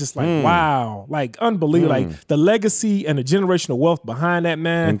nothing. And it's just like, wow, like unbelievable. Like the legacy and the generational wealth behind that,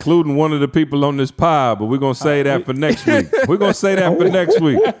 man. Including one of the people on this pod, but we're going to say that for next week. We're going to say that for next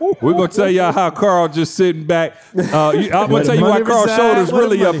week. We're going to tell y'all how Carl just sitting back. I'm going to tell you why Carl's shoulders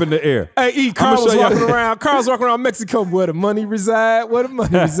really up in the air. Hey, Carl was walking around. Carl's walking around Mexico. Where the money reside? Where the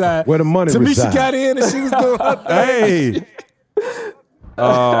money reside? Where the money reside? Tamisha got in and she was doing her thing. Hey.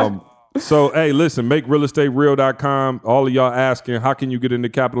 So, hey, listen, makerealestatereal.com. All of y'all asking, how can you get in the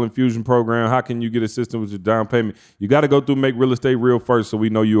capital infusion program? How can you get assistance with your down payment? You got to go through Make Real Estate Real first so we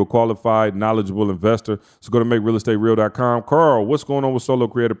know you're a qualified, knowledgeable investor. So go to makerealestatereal.com. Carl, what's going on with Solo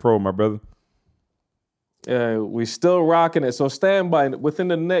Creator Pro, my brother? We still rocking it. So stand by. Within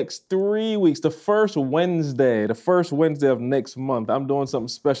the next 3 weeks, the first Wednesday of next month, I'm doing something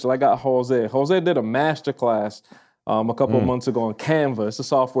special. I got Jose. Jose did a masterclass a couple of months ago on Canva. It's a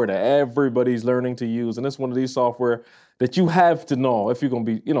software that everybody's learning to use. And it's one of these software that you have to know if you're going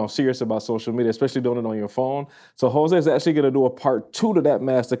to be, serious about social media, especially doing it on your phone. So Jose is actually going to do a part 2 to that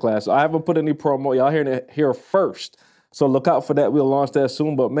masterclass. So I haven't put any promo. Y'all hearing it here first. So look out for that. We'll launch that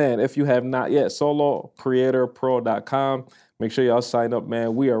soon. But, man, if you have not yet, solocreatorpro.com. Make sure y'all sign up,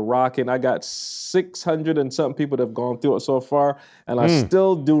 man. We are rocking. I got 600 and something people that have gone through it so far, and I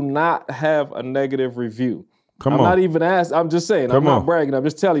still do not have a negative review. I'm not even asked. I'm just saying. I'm not bragging. I'm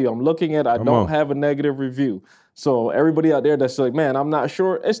just telling you. I'm looking at I don't have a negative review. So everybody out there that's like, man, I'm not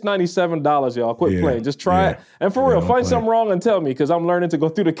sure. It's $97, y'all. Quit playing. Just try it. And for real, find something wrong and tell me, because I'm learning to go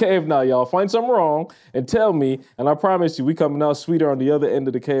through the cave now, y'all. Find something wrong and tell me, and I promise you, we coming out sweeter on the other end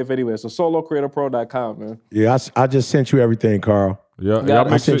of the cave anyway. So solocreatorpro.com, man. Yeah, I just sent you everything, Carl. Yeah,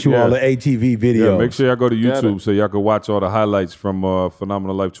 I sent you all the ATV videos. Yeah, make sure y'all go to YouTube so y'all can watch all the highlights from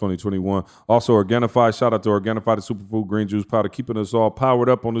Phenomenal Life 2021. Also, Organifi, shout out to Organifi, the superfood green juice powder, keeping us all powered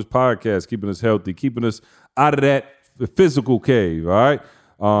up on this podcast, keeping us healthy, keeping us out of that physical cave, all right?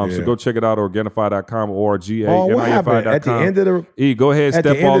 So go check it out, Organifi.com or Organifi.com. At the end of the go ahead,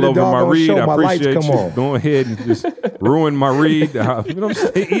 step all over my read. Show, I appreciate you. on. Go ahead and just ruin my read. You know what I'm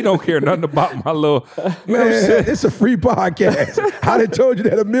saying? He don't care nothing about my little. You know what I'm saying? It's a free podcast. I done told you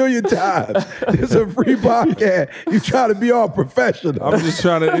that a million times. It's a free podcast. You try to be all professional. I'm just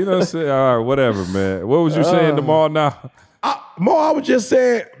trying to, you know what I'm saying? All right, whatever, man. What was you saying tomorrow now? I was just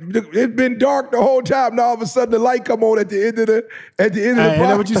saying it's been dark the whole time. Now all of a sudden the light come on at the end of the podcast.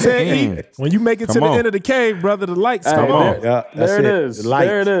 Know what you said? When you make it to the end of the cave, brother, the lights come on. There it is.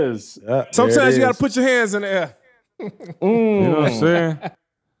 There it is. Sometimes you got to put your hands in the air. You know what I'm saying?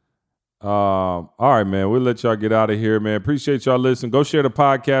 All right, man. We'll let y'all get out of here, man. Appreciate y'all listening. Go share the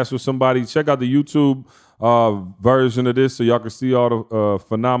podcast with somebody. Check out the YouTube version of this so y'all can see all the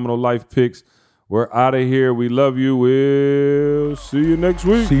Phenomenal Life pics. We're out of here. We love you. We'll see you next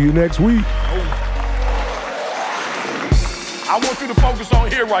week. See you next week. I want you to focus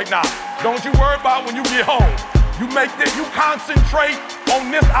on here right now. Don't you worry about when you get home. You concentrate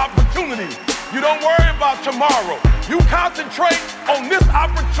on this opportunity. You don't worry about tomorrow. You concentrate on this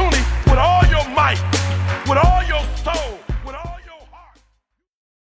opportunity with all your might.